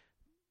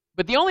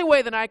 But the only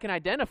way that I can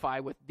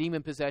identify with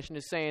demon possession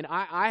is saying,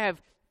 I have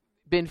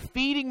been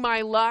feeding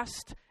my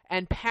lust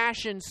and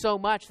passion so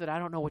much that I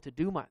don't know what to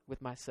do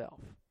with myself.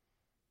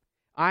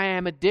 I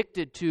am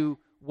addicted to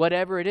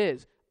whatever it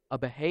is, a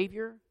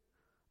behavior,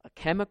 a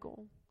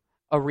chemical,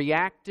 a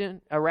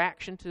reaction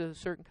to a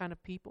certain kind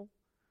of people,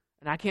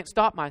 and I can't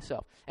stop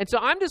myself. And so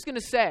I'm just going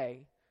to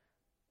say,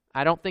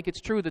 I don't think it's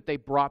true that they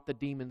brought the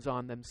demons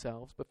on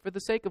themselves, but for the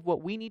sake of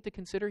what we need to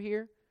consider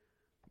here,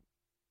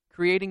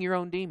 creating your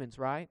own demons,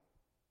 right?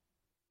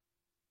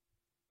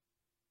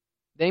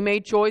 They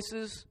made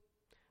choices.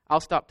 I'll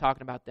stop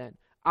talking about them.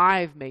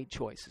 I've made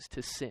choices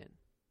to sin.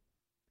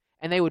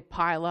 And they would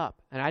pile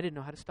up, and I didn't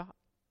know how to stop.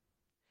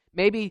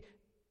 Maybe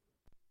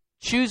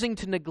choosing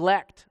to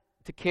neglect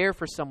to care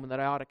for someone that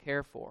I ought to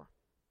care for.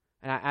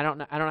 And I don't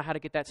know how to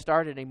get that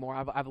started anymore.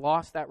 I've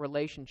lost that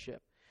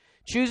relationship.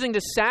 Choosing to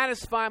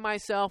satisfy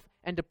myself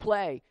and to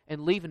play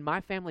and leaving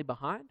my family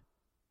behind,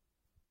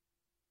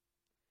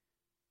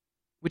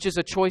 which is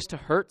a choice to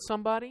hurt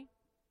somebody,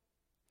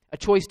 a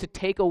choice to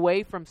take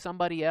away from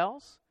somebody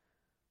else.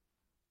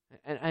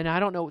 And I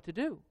don't know what to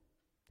do.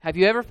 Have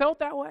you ever felt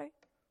that way?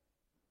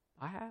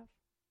 I have.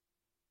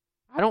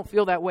 I don't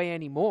feel that way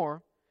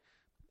anymore.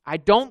 I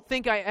don't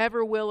think I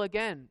ever will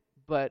again,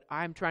 but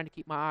I'm trying to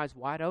keep my eyes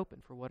wide open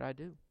for what I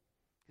do,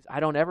 because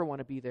I don't ever want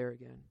to be there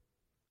again.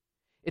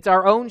 It's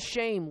our own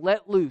shame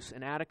let loose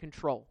and out of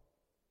control.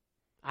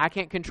 I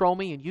can't control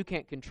me and you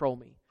can't control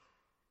me.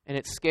 And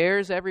it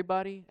scares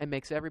everybody and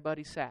makes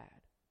everybody sad.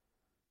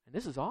 And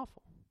this is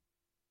awful.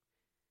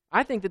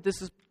 I think that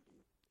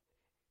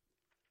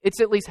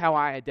it's at least how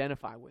I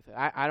identify with it.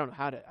 I don't know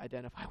how to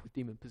identify with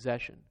demon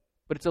possession,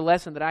 but it's a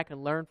lesson that I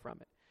can learn from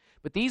it.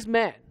 But these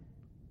men,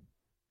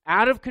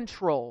 out of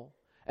control,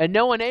 and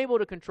no one able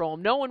to control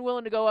them, no one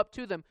willing to go up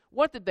to them,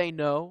 what did they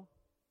know?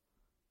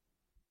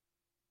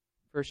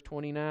 Verse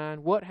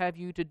 29, what have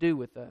you to do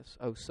with us,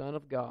 O Son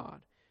of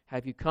God?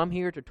 Have you come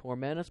here to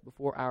torment us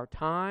before our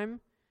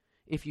time?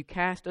 If you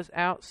cast us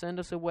out, send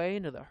us away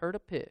into the herd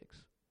of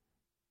pigs.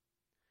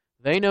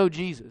 They know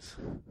Jesus.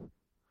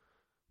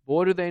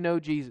 Boy, do they know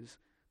Jesus.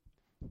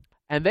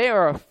 And they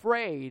are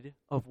afraid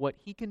of what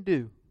he can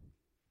do.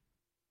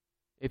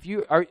 If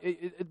you are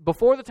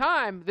before the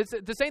time,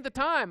 this ain't the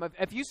time.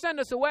 If you send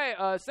us away,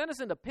 send us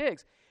into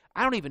pigs.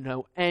 I don't even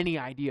know any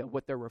idea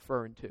what they're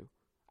referring to.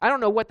 I don't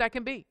know what that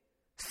can be.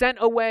 Sent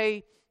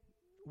away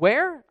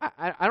where?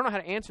 I don't know how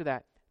to answer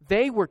that.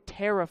 They were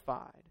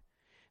terrified.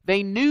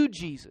 They knew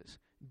Jesus.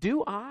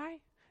 Do I?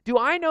 Do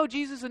I know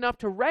Jesus enough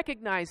to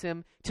recognize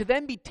him, to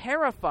then be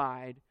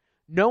terrified,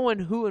 knowing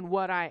who and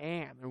what I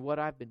am and what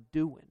I've been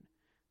doing?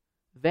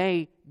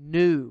 They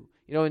knew.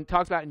 You know, and it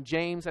talks about in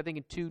James, I think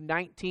in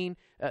 2:19,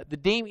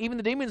 even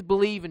the demons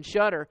believe and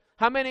shudder.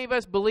 How many of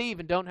us believe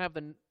and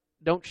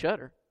don't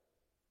shudder?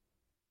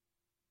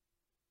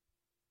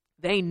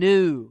 They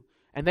knew,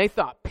 and they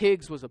thought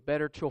pigs was a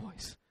better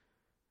choice.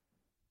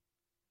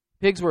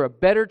 Pigs were a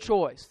better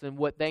choice than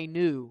what they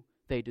knew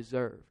they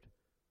deserved.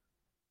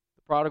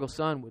 The prodigal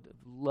son would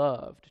have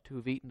loved to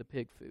have eaten the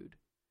pig food,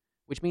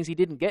 which means he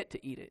didn't get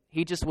to eat it.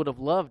 He just would have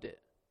loved it.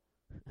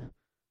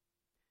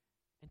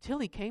 Until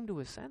he came to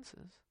his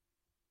senses.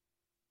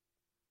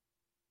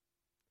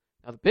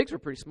 Now the pigs were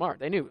pretty smart.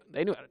 They knew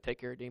how to take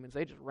care of demons.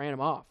 They just ran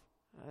them off.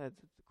 That's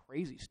a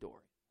crazy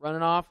story.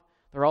 Running off,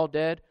 they're all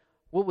dead.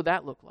 What would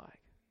that look like?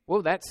 What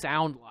would that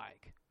sound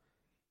like?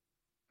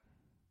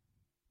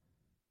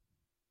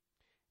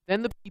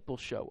 Then the people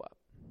show up,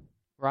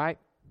 right?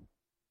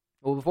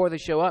 Well, before they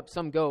show up,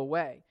 some go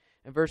away.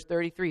 In verse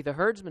 33, the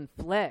herdsmen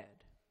fled.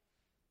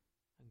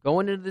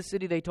 Going into the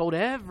city, they told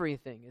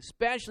everything,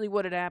 especially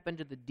what had happened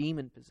to the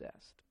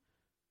demon-possessed.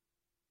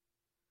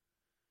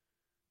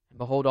 And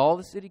behold, all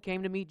the city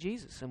came to meet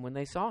Jesus, and when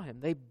they saw him,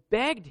 they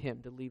begged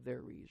him to leave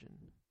their region.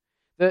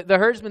 The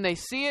herdsmen, they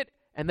see it,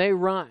 and they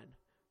run,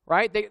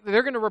 right?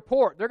 They're going to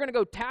report. They're going to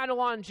go tattle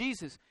on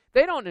Jesus.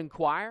 They don't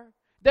inquire.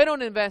 They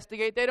don't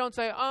investigate. They don't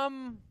say,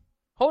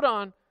 hold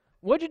on,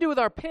 what'd you do with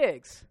our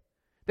pigs?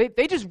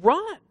 They just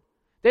run.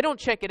 They don't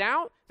check it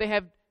out. They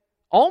have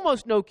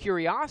almost no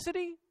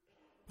curiosity.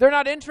 They're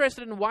not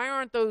interested in why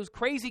aren't those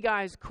crazy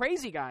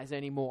guys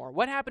anymore?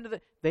 What happened to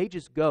the... They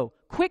just go.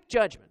 Quick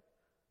judgment.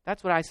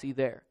 That's what I see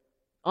there.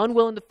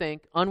 Unwilling to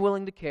think,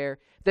 unwilling to care.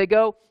 They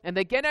go and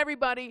they get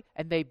everybody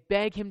and they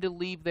beg him to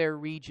leave their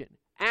region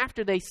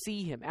after they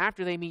see him,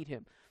 after they meet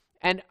him.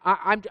 And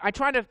I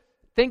try to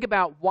think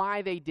about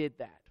why they did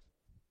that.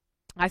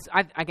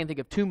 I can think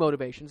of two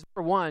motivations.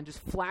 Number one, just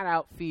flat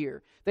out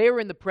fear. They were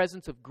in the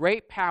presence of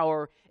great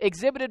power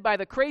exhibited by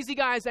the crazy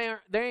guys. They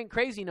ain't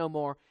crazy no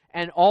more.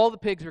 And all the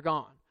pigs are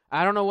gone.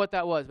 I don't know what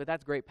that was, but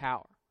that's great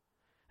power.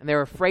 And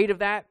they're afraid of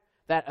that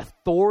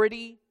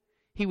authority.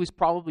 He was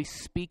probably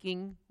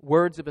speaking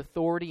words of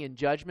authority and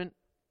judgment,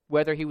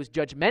 whether he was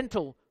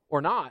judgmental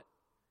or not.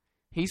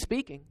 He's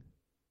speaking.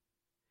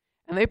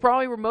 And they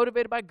probably were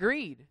motivated by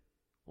greed.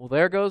 Well,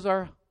 there goes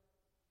our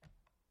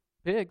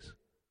pigs.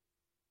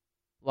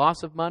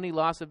 Loss of money,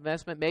 loss of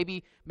investment.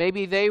 Maybe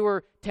they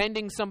were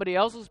tending somebody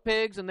else's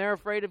pigs and they're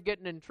afraid of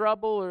getting in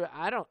trouble, or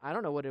I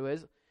don't know what it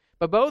was.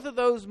 But both of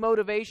those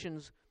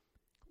motivations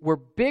were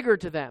bigger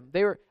to them.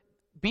 They were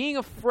being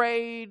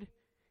afraid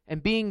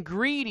and being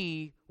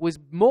greedy was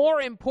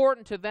more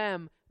important to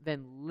them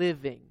than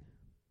living.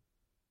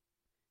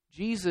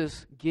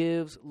 Jesus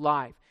gives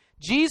life.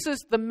 Jesus,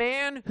 the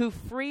man who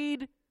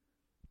freed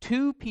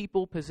two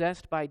people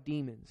possessed by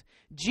demons.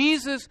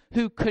 Jesus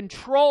who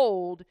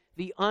controlled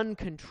the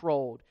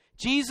uncontrolled.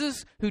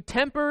 Jesus who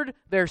tempered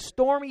their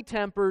stormy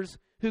tempers,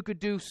 who could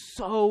do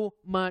so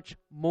much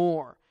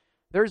more.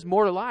 There's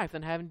more to life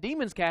than having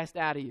demons cast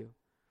out of you.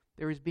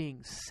 There is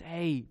being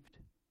saved.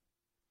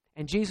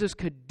 And Jesus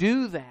could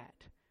do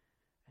that.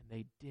 And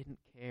they didn't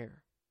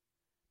care.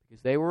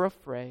 Because they were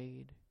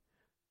afraid.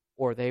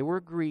 Or they were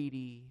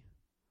greedy.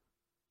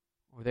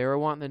 Or they were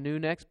wanting the new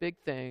next big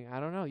thing. I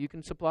don't know. You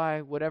can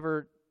supply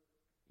whatever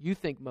you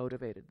think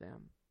motivated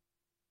them.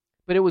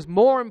 But it was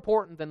more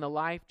important than the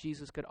life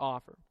Jesus could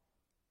offer.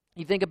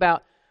 You think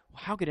about,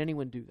 well, how could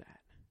anyone do that?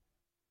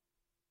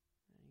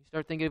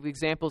 Start thinking of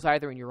examples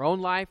either in your own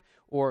life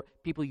or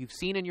people you've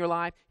seen in your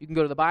life. You can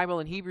go to the Bible.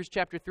 In Hebrews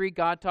chapter 3,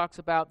 God talks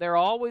about they're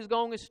always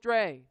going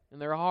astray in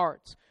their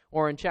hearts.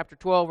 Or in chapter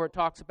 12 where it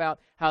talks about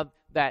how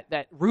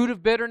that root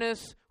of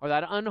bitterness or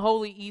that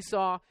unholy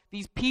Esau,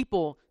 these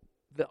people,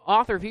 the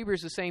author of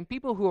Hebrews is saying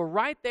people who are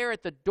right there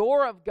at the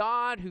door of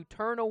God who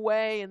turn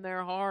away in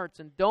their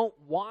hearts and don't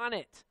want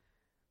it.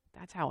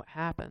 That's how it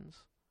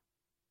happens.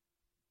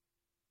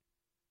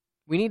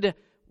 We need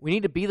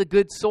to be the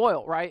good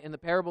soil, right, in the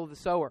parable of the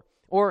sower.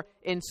 Or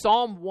in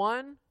Psalm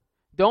 1,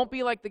 don't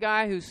be like the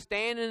guy who's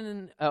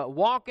standing,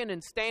 walking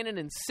and standing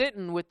and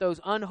sitting with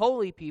those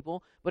unholy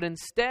people, but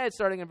instead,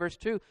 starting in verse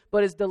 2,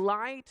 but his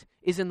delight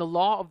is in the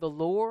law of the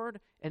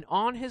Lord, and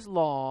on his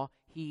law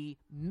he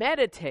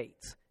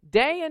meditates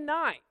day and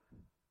night.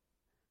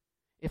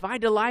 If I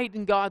delight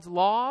in God's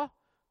law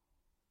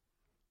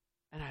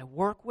and I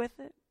work with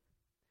it,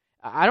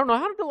 I don't know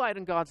how to delight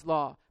in God's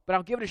law, but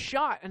I'll give it a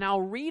shot and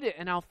I'll read it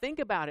and I'll think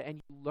about it, and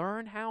you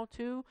learn how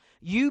to.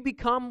 You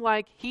become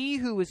like he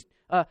who is,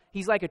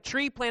 he's like a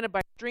tree planted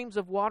by streams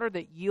of water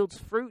that yields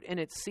fruit in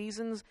its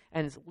seasons,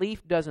 and its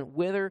leaf doesn't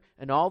wither,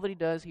 and all that he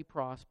does, he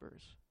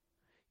prospers.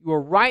 You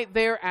are right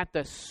there at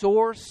the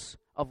source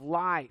of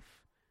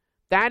life.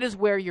 That is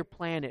where you're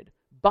planted,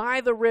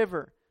 by the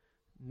river,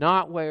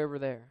 not way over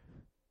there.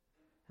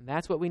 And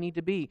that's what we need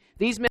to be.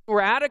 These men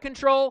were out of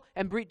control,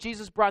 and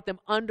Jesus brought them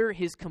under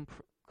his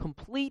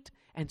complete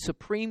and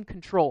supreme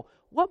control.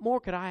 What more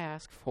could I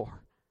ask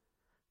for?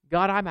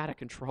 God, I'm out of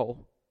control.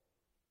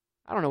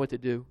 I don't know what to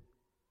do.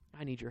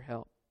 I need your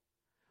help.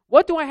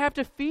 What do I have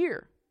to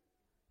fear?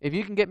 If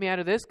you can get me out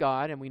of this,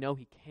 God, and we know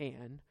he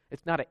can.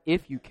 It's not a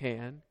if you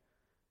can.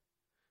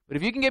 But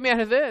if you can get me out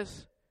of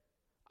this,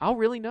 I'll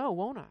really know,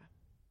 won't I?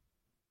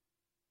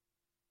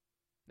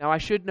 Now, I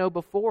should know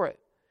before it,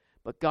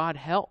 but God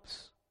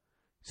helps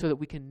so that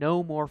we can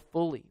know more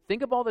fully.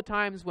 Think of all the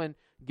times when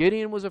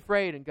Gideon was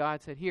afraid and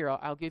God said, here,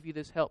 I'll give you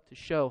this help to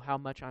show how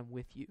much I'm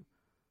with you.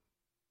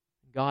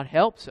 God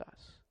helps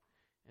us.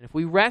 And if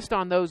we rest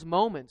on those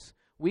moments,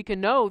 we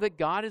can know that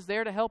God is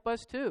there to help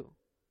us too.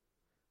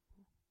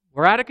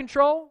 We're out of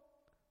control.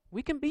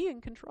 We can be in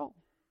control.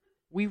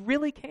 We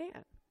really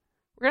can.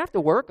 We're going to have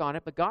to work on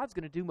it, but God's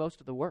going to do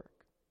most of the work.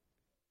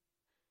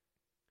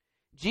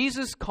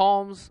 Jesus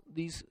calms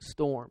these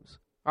storms.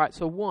 All right,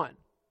 so one,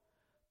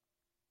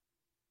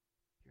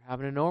 you're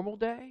having a normal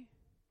day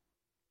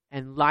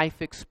and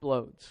life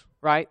explodes,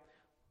 right?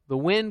 The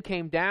wind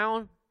came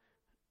down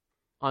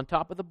on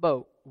top of the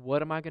boat.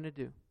 What am I going to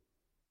do?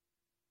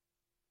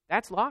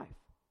 That's life.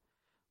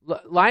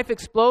 Life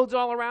explodes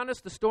all around us.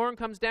 The storm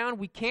comes down.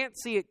 We can't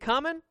see it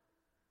coming,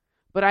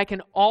 but I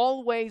can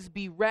always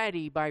be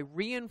ready by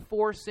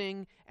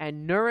reinforcing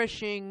and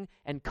nourishing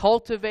and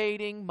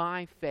cultivating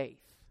my faith.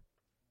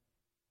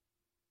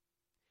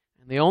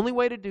 And the only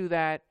way to do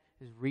that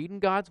is reading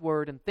God's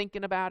Word and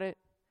thinking about it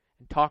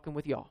and talking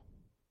with y'all.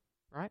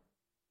 Right?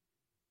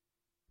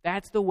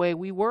 That's the way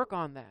we work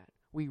on that.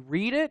 We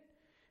read it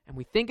and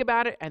we think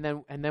about it and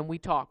then we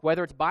talk.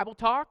 Whether it's Bible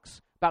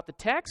talks about the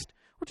text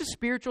or just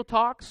spiritual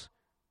talks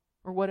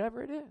or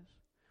whatever it is.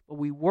 But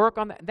we work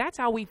on that. That's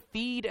how we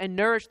feed and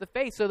nourish the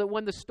faith so that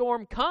when the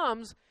storm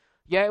comes,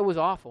 yeah, it was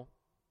awful.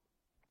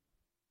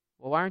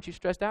 Well, why aren't you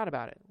stressed out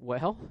about it?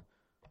 Well,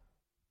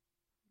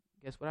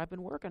 guess what I've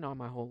been working on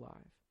my whole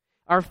life.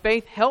 Our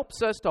faith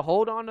helps us to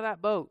hold on to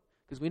that boat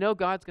because we know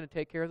God's going to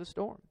take care of the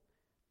storm.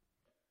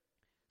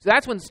 So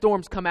that's when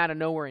storms come out of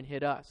nowhere and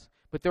hit us.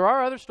 But there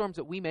are other storms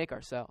that we make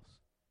ourselves.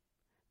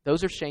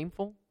 Those are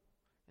shameful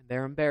and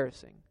they're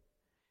embarrassing.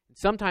 And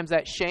sometimes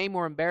that shame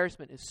or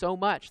embarrassment is so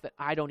much that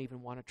I don't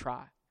even want to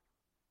try.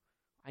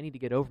 I need to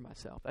get over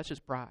myself. That's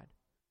just pride.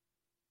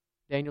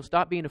 Daniel,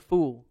 stop being a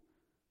fool.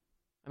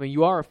 I mean,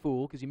 you are a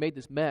fool because you made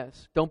this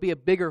mess. Don't be a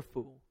bigger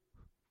fool.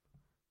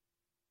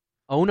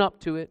 Own up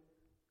to it.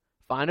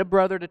 Find a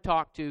brother to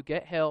talk to.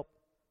 Get help.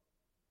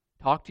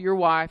 Talk to your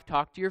wife.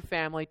 Talk to your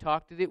family.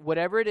 Talk to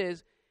whatever it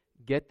is.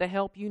 Get the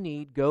help you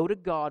need. Go to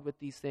God with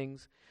these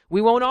things.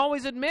 We won't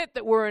always admit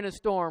that we're in a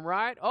storm,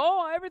 right?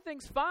 Oh,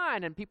 everything's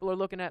fine. And people are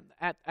looking at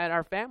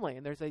our family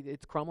and they're saying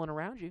it's crumbling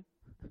around you.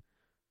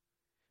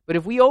 But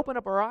if we open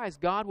up our eyes,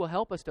 God will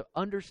help us to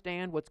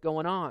understand what's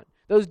going on.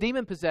 Those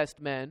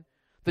demon-possessed men,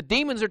 the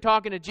demons are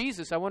talking to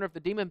Jesus. I wonder if the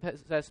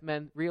demon-possessed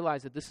men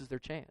realize that this is their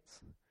chance.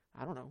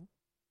 I don't know.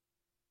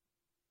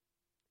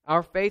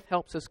 Our faith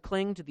helps us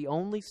cling to the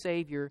only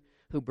Savior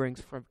who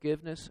brings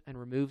forgiveness and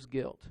removes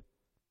guilt.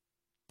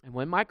 And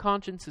when my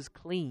conscience is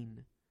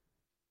clean,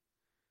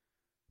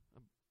 a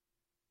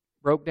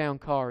broke down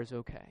car is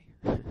okay.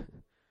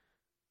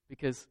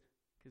 because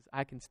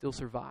I can still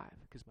survive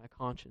because my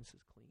conscience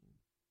is clean.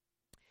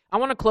 I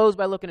want to close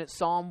by looking at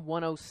Psalm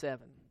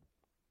 107.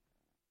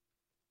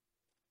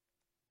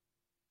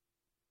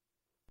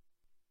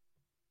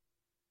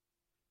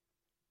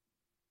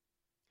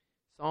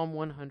 Psalm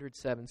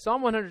 107.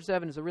 Psalm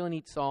 107 is a really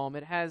neat psalm.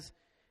 It has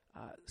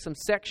some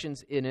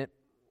sections in it.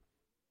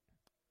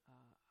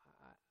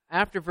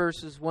 After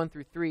verses 1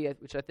 through 3,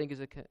 which I think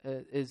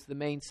is the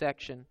main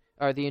section,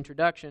 or the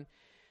introduction,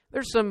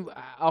 there's some,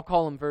 I'll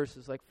call them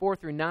verses, like 4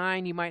 through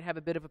 9, you might have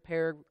a bit of a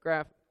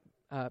paragraph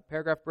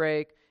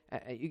break.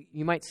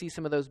 You might see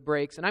some of those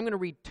breaks, and I'm going to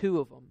read 2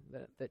 of them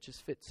that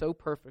just fit so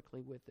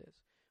perfectly with this.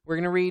 We're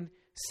going to read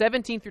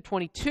 17 through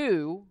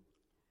 22,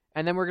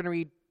 and then we're going to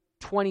read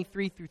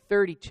 23 through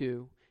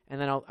 32,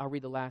 and then I'll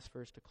read the last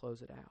verse to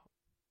close it out.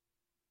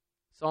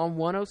 Psalm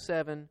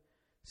 107,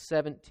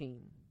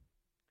 17.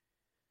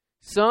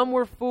 Some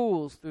were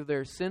fools through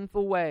their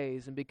sinful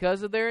ways, and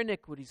because of their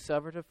iniquities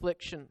suffered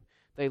affliction.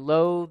 They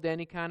loathed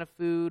any kind of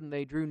food, and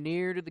they drew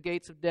near to the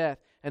gates of death.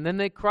 And then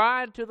they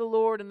cried to the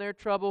Lord in their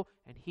trouble,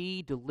 and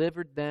He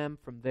delivered them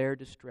from their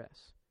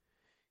distress.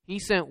 He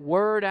sent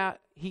word out.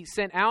 He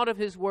sent out of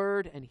His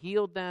word and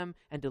healed them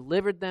and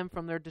delivered them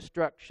from their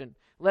destruction.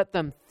 Let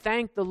them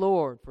thank the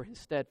Lord for His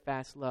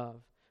steadfast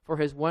love, for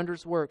His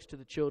wondrous works to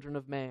the children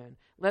of man.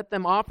 Let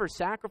them offer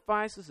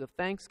sacrifices of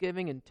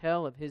thanksgiving and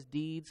tell of His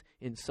deeds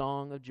in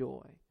song of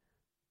joy.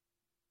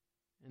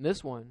 And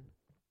this one,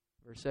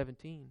 verse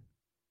 17.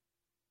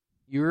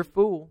 You're a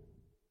fool,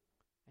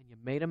 and you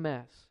made a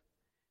mess,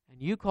 and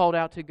you called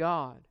out to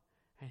God,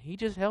 and He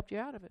just helped you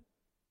out of it.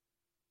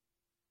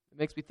 It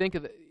makes me think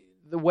of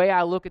the way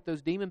I look at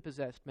those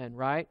demon-possessed men,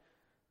 right?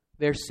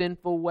 Their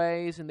sinful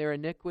ways and their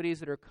iniquities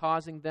that are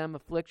causing them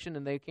affliction,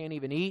 and they can't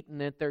even eat, and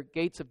at their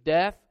gates of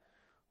death.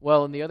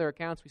 Well, in the other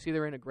accounts, we see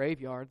they're in a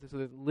graveyard. So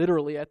they're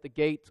literally at the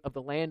gates of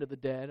the land of the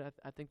dead.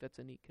 I think that's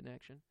a neat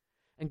connection.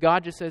 And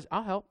God just says,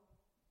 I'll help.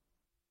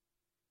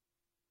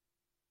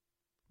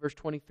 Verse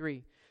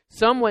 23.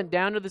 Some went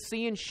down to the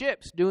sea in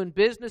ships, doing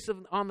business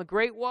on the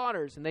great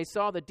waters, and they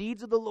saw the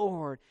deeds of the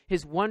Lord,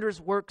 His wondrous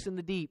works in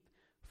the deep.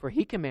 For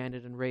He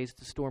commanded and raised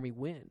the stormy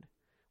wind,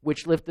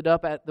 which lifted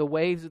up at the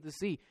waves of the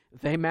sea.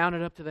 They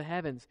mounted up to the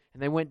heavens,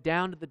 and they went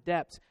down to the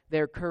depths.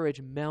 Their courage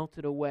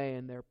melted away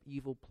in their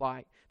evil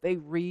plight. They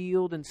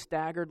reeled and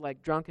staggered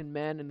like drunken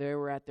men, and they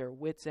were at their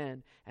wits'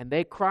 end. And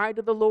they cried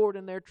to the Lord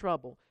in their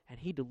trouble, and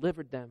He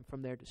delivered them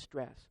from their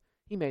distress.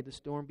 He made the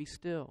storm be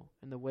still,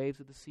 and the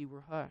waves of the sea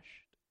were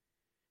hushed.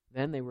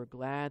 Then they were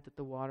glad that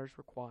the waters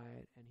were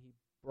quiet, and He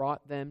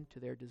brought them to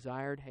their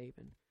desired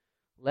haven.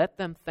 Let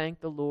them thank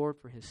the Lord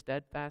for His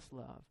steadfast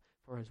love,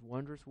 for His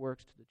wondrous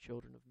works to the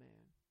children of man.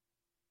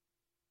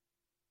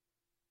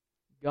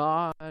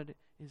 God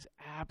is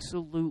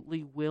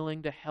absolutely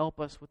willing to help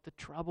us with the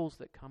troubles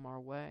that come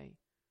our way.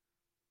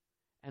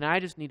 And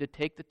I just need to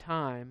take the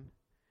time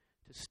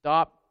to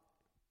stop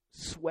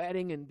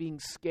sweating and being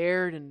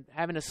scared and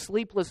having a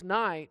sleepless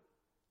night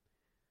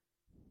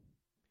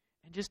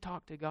and just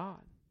talk to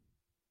God.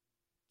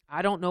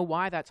 I don't know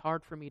why that's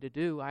hard for me to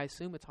do. I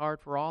assume it's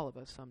hard for all of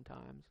us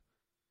sometimes.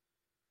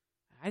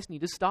 I just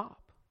need to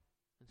stop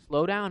and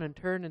slow down and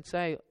turn and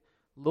say,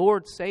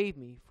 Lord, save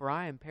me, for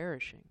I am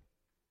perishing.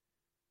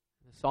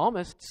 The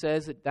psalmist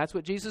says that that's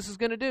what Jesus is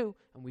going to do,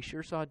 and we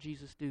sure saw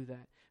Jesus do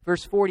that.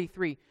 Verse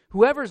 43,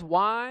 whoever's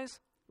wise,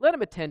 let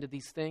him attend to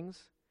these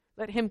things.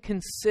 Let him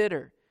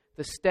consider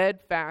the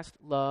steadfast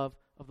love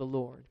of the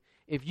Lord.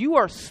 If you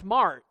are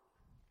smart,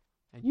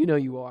 and you know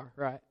you are,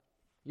 right?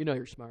 You know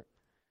you're smart.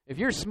 If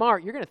you're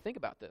smart, you're going to think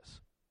about this.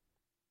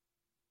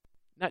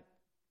 Not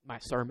my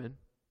sermon.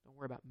 Don't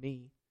worry about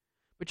me.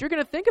 But you're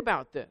going to think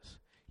about this.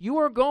 You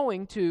are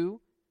going to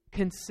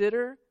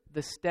consider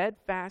the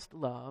steadfast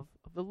love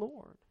of the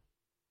Lord.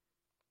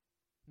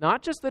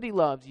 Not just that He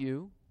loves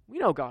you. We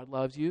know God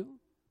loves you.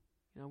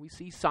 You know, we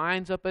see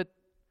signs up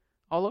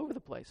all over the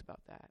place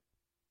about that.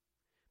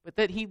 But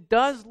that He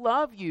does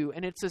love you,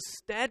 and it's a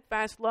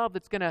steadfast love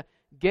that's going to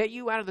get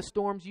you out of the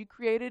storms you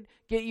created,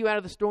 get you out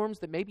of the storms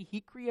that maybe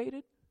He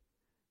created.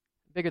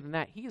 Bigger than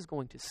that, He is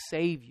going to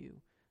save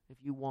you if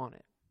you want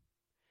it.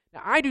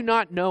 Now, I do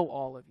not know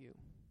all of you.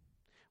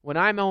 When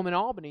I'm home in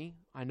Albany,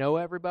 I know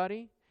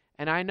everybody,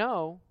 and I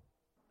know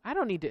I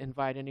don't need to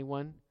invite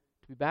anyone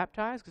to be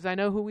baptized because I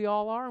know who we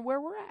all are and where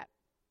we're at.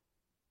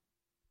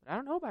 But I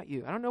don't know about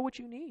you. I don't know what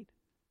you need.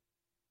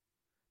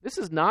 This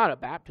is not a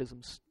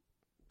baptism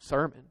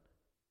sermon.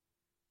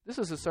 This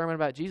is a sermon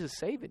about Jesus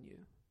saving you.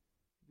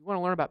 If you want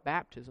to learn about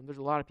baptism, there's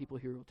a lot of people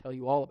here who will tell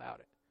you all about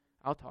it.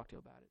 I'll talk to you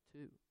about it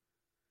too.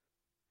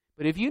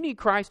 But if you need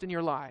Christ in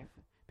your life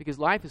because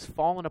life has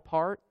fallen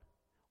apart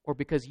or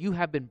because you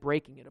have been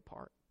breaking it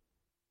apart,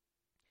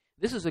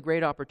 this is a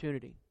great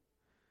opportunity.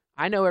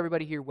 I know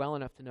everybody here well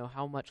enough to know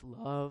how much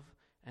love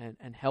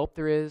and help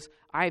there is.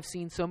 I have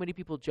seen so many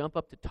people jump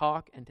up to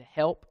talk and to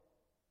help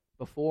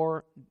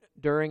before,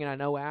 during, and I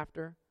know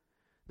after,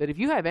 that if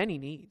you have any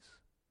needs,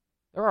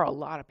 there are a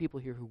lot of people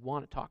here who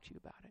want to talk to you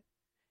about it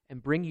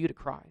and bring you to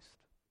Christ.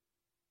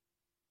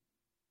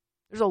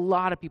 There's a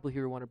lot of people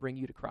here who want to bring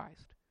you to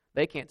Christ.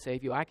 They can't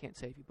save you, I can't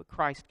save you, but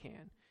Christ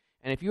can.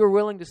 And if you are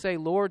willing to say,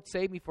 Lord,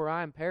 save me for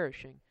I am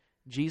perishing,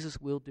 Jesus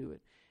will do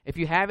it. If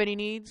you have any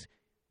needs,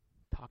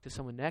 talk to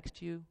someone next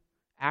to you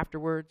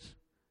afterwards.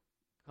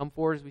 Come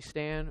forward as we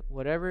stand.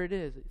 Whatever it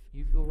is, if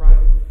you feel right.